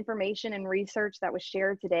the information and research that was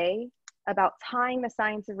shared today about tying the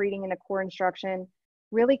science of reading into core instruction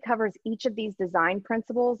really covers each of these design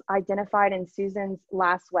principles identified in Susan's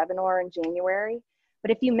last webinar in January.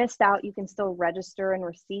 But if you missed out, you can still register and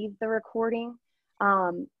receive the recording.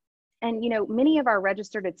 And, you know, many of our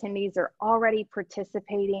registered attendees are already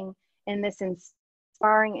participating in this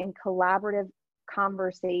inspiring and collaborative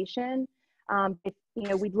conversation. You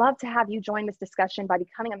know, we'd love to have you join this discussion by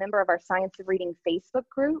becoming a member of our Science of Reading Facebook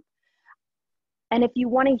group. And if you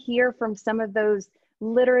want to hear from some of those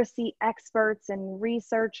literacy experts and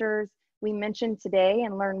researchers we mentioned today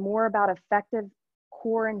and learn more about effective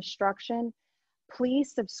core instruction,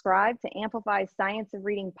 please subscribe to Amplify's Science of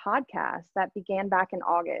Reading podcast that began back in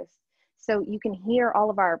August. So you can hear all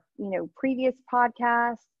of our, you know, previous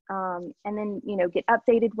podcasts, and then, you know, get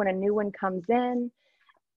updated when a new one comes in.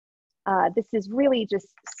 This is really just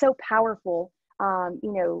so powerful, you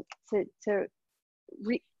know, to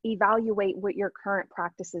evaluate what your current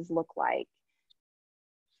practices look like.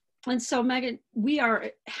 And so, Megan, we are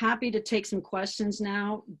happy to take some questions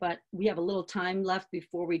now, but we have a little time left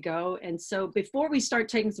before we go. And so before we start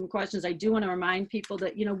taking some questions, I do want to remind people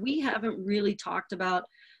that, you know, we haven't really talked about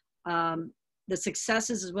the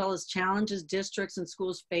successes as well as challenges districts and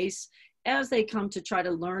schools face as they come to try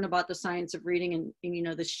to learn about the science of reading and you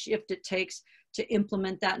know, the shift it takes to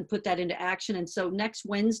implement that and put that into action. And so next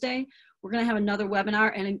Wednesday, we're going to have another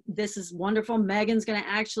webinar, and this is wonderful. Megan's going to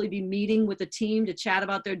actually be meeting with the team to chat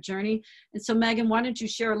about their journey. And so Megan, why don't you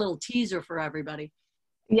share a little teaser for everybody?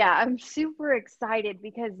 Yeah, I'm super excited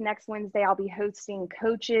because next Wednesday I'll be hosting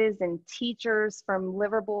coaches and teachers from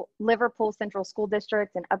Liverpool Central School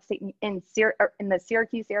District and upstate in the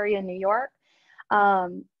Syracuse area in New York.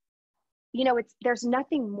 You know, there's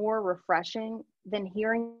nothing more refreshing than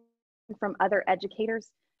hearing from other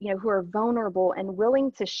educators, you know, who are vulnerable and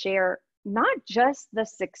willing to share not just the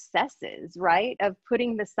successes, right, of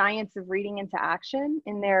putting the science of reading into action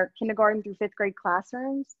in their kindergarten through 5th grade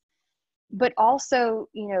classrooms, but also,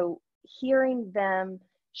 you know, hearing them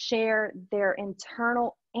share their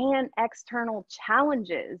internal and external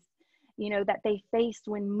challenges, you know, that they faced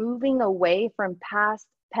when moving away from past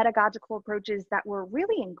pedagogical approaches that were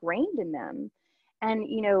really ingrained in them and,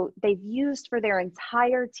 you know, they've used for their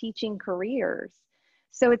entire teaching careers.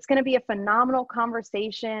 So it's going to be a phenomenal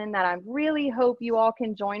conversation that I really hope you all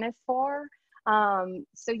can join us for.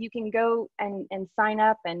 So you can go and sign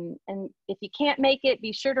up, and if you can't make it,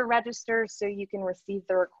 be sure to register so you can receive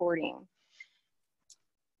the recording.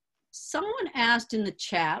 Someone asked in the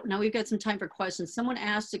chat, now we've got some time for questions. Someone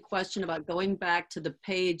asked a question about going back to the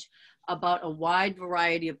page about a wide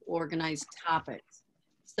variety of organized topics.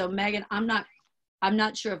 So Megan, I'm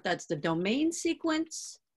not sure if that's the domain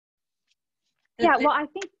sequence. Yeah, well, I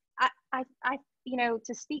think I you know,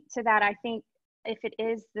 to speak to that, I think if it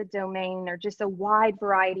is the domain or just a wide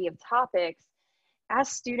variety of topics, as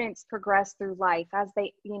students progress through life, as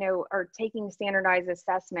they, you know, are taking standardized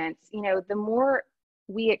assessments, you know, the more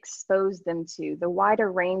we expose them to the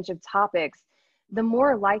wider range of topics, the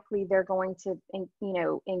more likely they're going to, you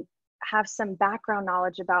know, have some background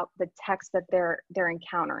knowledge about the text that they're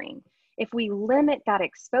encountering. If we limit that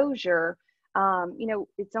exposure, you know,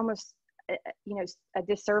 it's almost, you know, a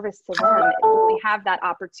disservice to them. We have that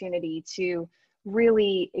opportunity to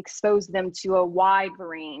really expose them to a wide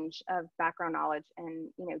range of background knowledge and,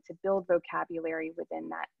 you know, to build vocabulary within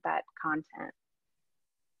that content.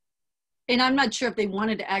 And I'm not sure if they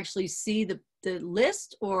wanted to actually see the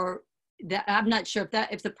list, or that, I'm not sure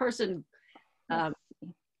if the person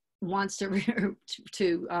wants to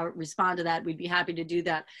respond to that, we'd be happy to do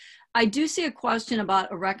that. I do see a question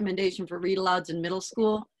about a recommendation for read alouds in middle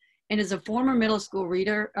school. And as a former middle school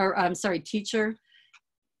teacher,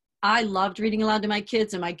 I loved reading aloud to my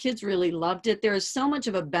kids, and my kids really loved it. There is so much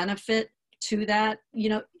of a benefit to that. You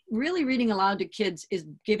know, really reading aloud to kids is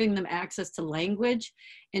giving them access to language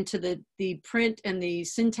and to the print and the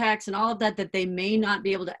syntax and all of that that they may not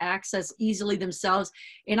be able to access easily themselves.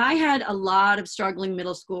 And I had a lot of struggling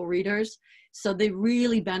middle school readers, so they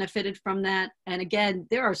really benefited from that. And again,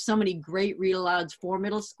 there are so many great read alouds for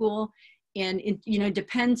middle school, and it, you know,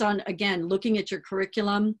 depends on, again, looking at your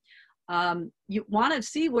curriculum. You want to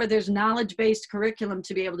see where there's knowledge-based curriculum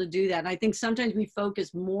to be able to do that. And I think sometimes we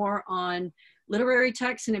focus more on literary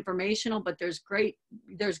text and informational, but there's great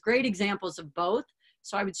examples of both.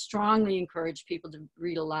 So I would strongly encourage people to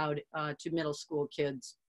read aloud to middle school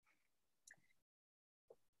kids.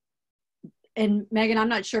 And Megan, I'm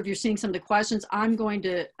not sure if you're seeing some of the questions. I'm going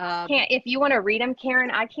to... if you want to read them,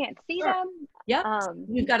 Karen, I can't see Sure. them. Yep.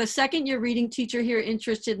 We've got a second-year reading teacher here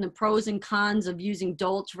interested in the pros and cons of using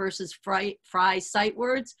Dolch versus Fry sight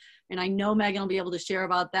words. And I know Megan will be able to share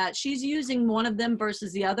about that. She's using one of them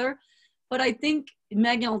versus the other. But I think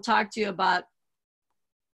Megan will talk to you about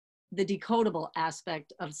the decodable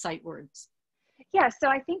aspect of sight words. Yeah, so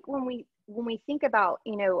I think when we think about,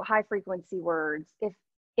 you know, high frequency words,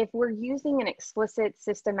 if we're using an explicit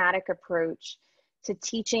systematic approach to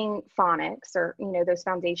teaching phonics, or, you know, those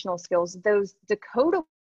foundational skills, those decodable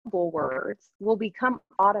words will become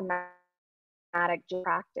automatic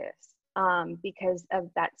practice because of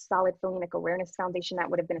that solid phonemic awareness foundation that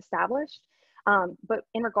would have been established. But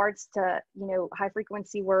in regards to, you know, high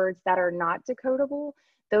frequency words that are not decodable,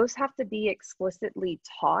 those have to be explicitly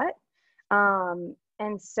taught.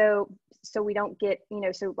 And so we don't get, you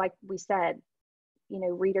know, so like we said, you know,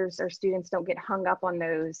 readers or students don't get hung up on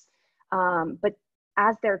those. But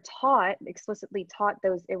as they're taught, explicitly taught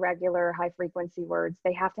those irregular high frequency words,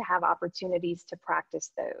 they have to have opportunities to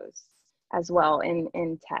practice those as well in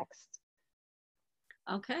text.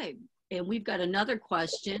 Okay, and we've got another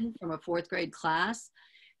question from a 4th grade class.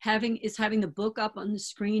 Is having the book up on the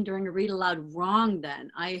screen during a read aloud wrong then?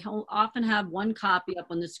 I often have one copy up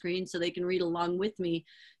on the screen so they can read along with me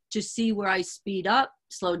to see where I speed up,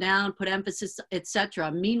 slow down, put emphasis,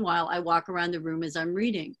 etc. Meanwhile, I walk around the room as I'm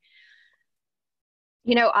reading.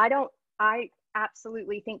 You know, I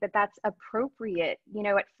absolutely think that that's appropriate. You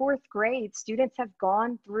know, at 4th grade, students have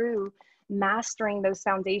gone through mastering those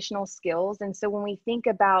foundational skills. And so when we think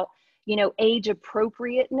about, you know, age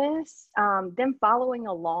appropriateness, them following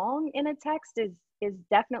along in a text is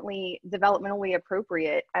definitely developmentally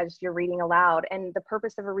appropriate as you're reading aloud. And the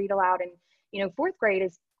purpose of a read aloud in, you know, 4th grade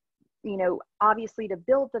is, you know, obviously to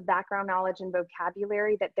build the background knowledge and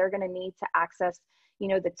vocabulary that they're going to need to access, you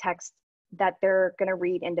know, the text that they're going to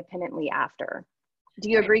read independently after. Do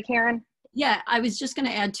you agree, Karen? Yeah, I was just going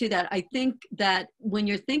to add to that. I think that when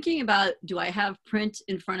you're thinking about, do I have print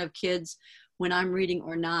in front of kids when I'm reading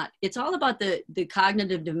or not, it's all about the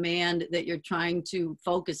cognitive demand that you're trying to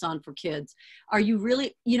focus on for kids. Are you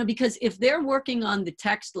really, you know, because if they're working on the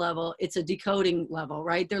text level, it's a decoding level,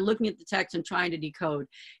 right? They're looking at the text and trying to decode.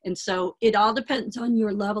 And so it all depends on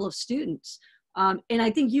your level of students. And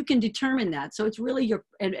I think you can determine that. So it's really your,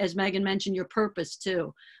 and as Megan mentioned, your purpose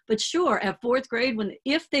too. But sure, at 4th grade,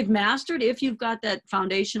 if they've mastered, if you've got that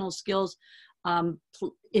foundational skills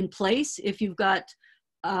in place, if you've got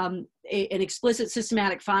an explicit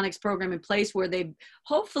systematic phonics program in place where they've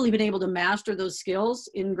hopefully been able to master those skills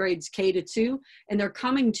in grades K to 2, and they're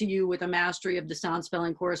coming to you with a mastery of the sound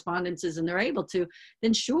spelling correspondences and they're able to,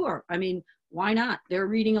 then sure, I mean, why not? They're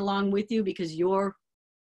reading along with you because you're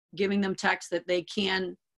giving them text that they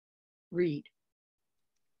can read.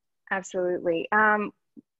 Absolutely.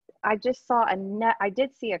 I just saw I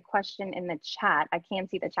did see a question in the chat. I can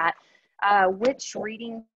see the chat. Which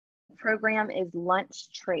reading program is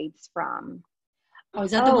Lunch Trades from? Oh,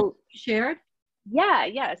 is that the one you shared?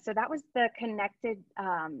 Yeah. So that was the connected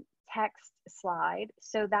text slide.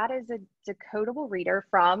 So that is a decodable reader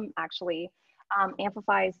from actually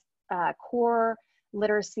Amplify's core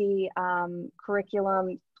literacy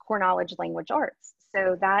curriculum, core knowledge, language arts.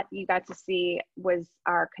 So that you got to see was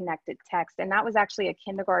our connected text. And that was actually a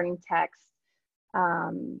kindergarten text.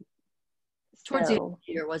 Towards the end of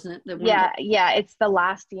the year, wasn't it? Yeah, it's the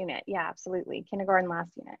last unit. Yeah, absolutely. Kindergarten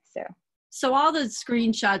last unit. So all the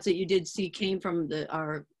screenshots that you did see came from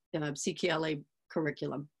our CKLA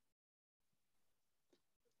curriculum.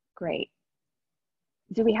 Great.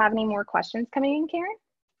 Do we have any more questions coming in, Karen?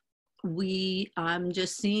 I'm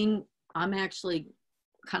just seeing, I'm actually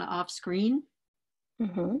kind of off screen.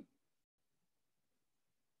 Mm-hmm.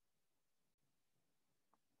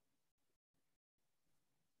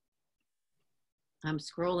 I'm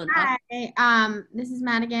scrolling up. Hi, this is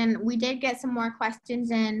Madigan. We did get some more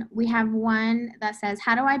questions in. We have one that says,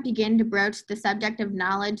 how do I begin to broach the subject of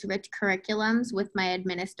knowledge-rich curriculums with my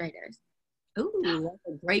administrators? Ooh, that's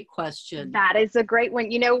a great question. That is a great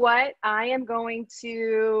one. You know what? I am going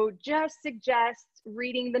to just suggest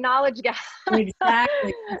reading The Knowledge Gap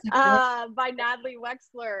Exactly. by Natalie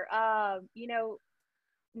Wexler. You know,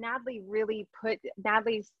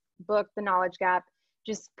 Natalie's book, The Knowledge Gap,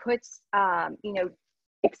 just puts, you know,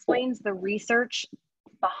 explains the research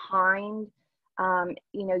behind,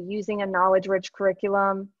 you know, using a knowledge-rich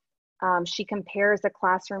curriculum. She compares a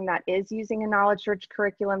classroom that is using a knowledge-rich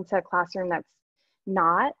curriculum to a classroom that's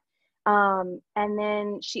not. And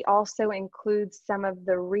then she also includes some of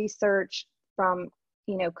the research from,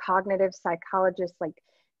 you know, cognitive psychologists like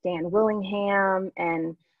Dan Willingham.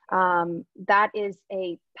 And that is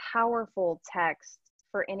a powerful text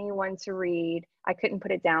for anyone to read. I couldn't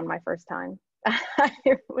put it down my first time. I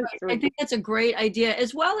think that's a great idea,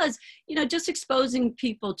 as well as, you know, just exposing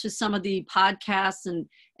people to some of the podcasts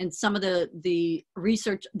and some of the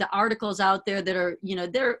research, the articles out there that are, you know,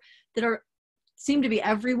 that are seem to be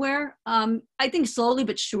everywhere. I think slowly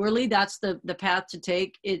but surely that's the path to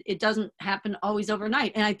take. It doesn't happen always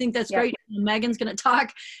overnight. And I think that's great. Megan's going to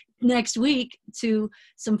talk next week to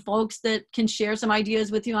some folks that can share some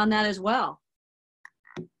ideas with you on that as well.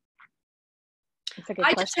 That's a good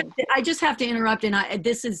question. I just have to interrupt, and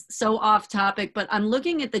this is so off topic, but I'm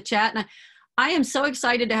looking at the chat, and I am so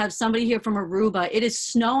excited to have somebody here from Aruba. It is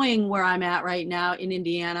snowing where I'm at right now in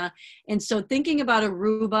Indiana, and so thinking about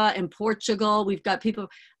Aruba and Portugal, we've got people.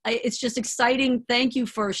 It's just exciting. Thank you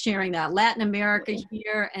for sharing that. Latin America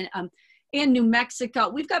here, and New Mexico.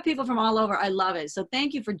 We've got people from all over. I love it. So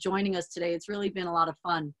thank you for joining us today. It's really been a lot of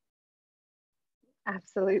fun.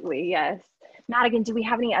 Absolutely, yes. Madigan, do we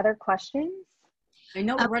have any other questions? I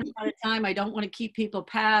know we're running out of time. I don't want to keep people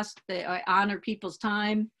past. I honor people's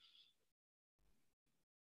time.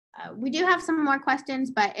 We do have some more questions,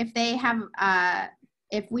 but if they have,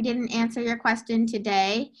 if we didn't answer your question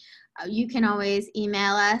today, you can always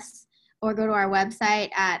email us or go to our website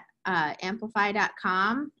at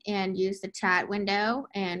amplify.com and use the chat window,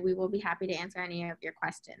 and we will be happy to answer any of your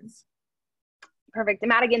questions. Perfect. And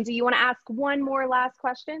Madigan, do you want to ask one more last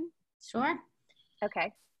question? Sure.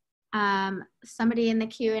 Okay. Somebody in the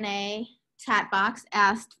Q&A chat box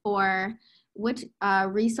asked for which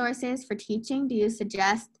resources for teaching do you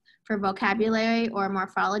suggest for vocabulary or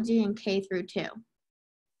morphology in K through 2?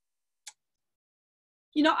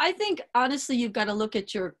 You know, I think honestly, you've got to look at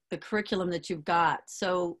the curriculum that you've got.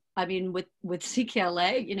 So, I mean, with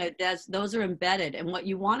CKLA, you know, those are embedded, and what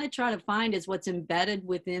you want to try to find is what's embedded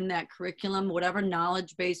within that curriculum, whatever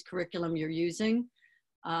knowledge-based curriculum you're using.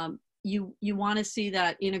 You want to see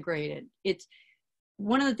that integrated. It's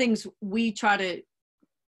one of the things we try to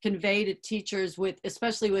convey to teachers with,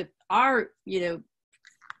 especially with our, you know,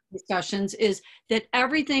 discussions, is that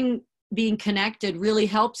everything being connected really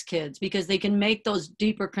helps kids because they can make those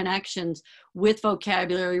deeper connections with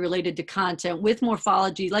vocabulary related to content, with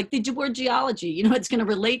morphology, like the word geology. You know, it's going to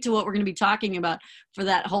relate to what we're going to be talking about for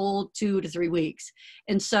that whole 2 to 3 weeks.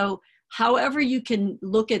 And so however you can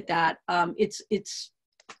look at that, it's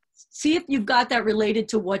see if you've got that related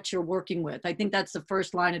to what you're working with. I think that's the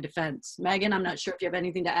first line of defense. Megan, I'm not sure if you have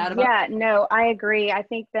anything to add about that. Yeah, no, I agree. I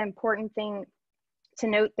think the important thing to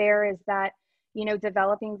note there is that, you know,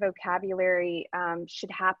 developing vocabulary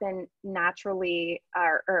should happen naturally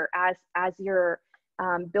or as you're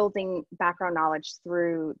building background knowledge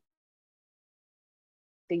through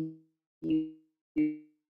the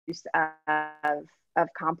use of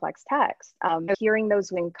complex text. Hearing those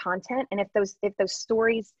within content, and if those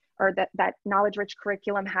stories or that knowledge-rich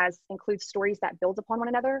curriculum includes stories that build upon one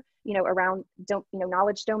another, you know, around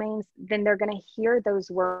knowledge domains, then they're going to hear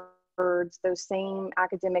those words, those same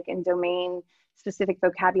academic and domain specific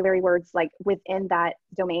vocabulary words like within that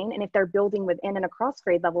domain. And if they're building within and across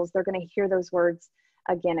grade levels, they're going to hear those words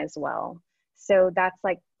again as well. So that's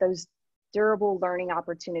like those durable learning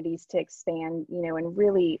opportunities to expand, you know, and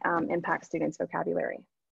really impact students' vocabulary.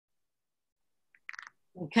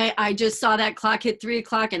 Okay, I just saw that clock hit 3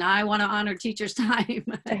 o'clock and I want to honor teachers' time.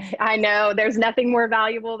 I know, there's nothing more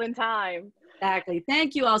valuable than time. Exactly.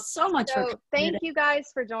 Thank you all so much for coming. Thank you guys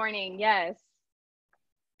for joining. Yes.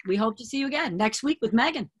 We hope to see you again next week with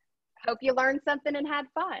Megan. Hope you learned something and had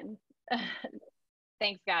fun.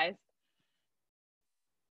 Thanks, guys.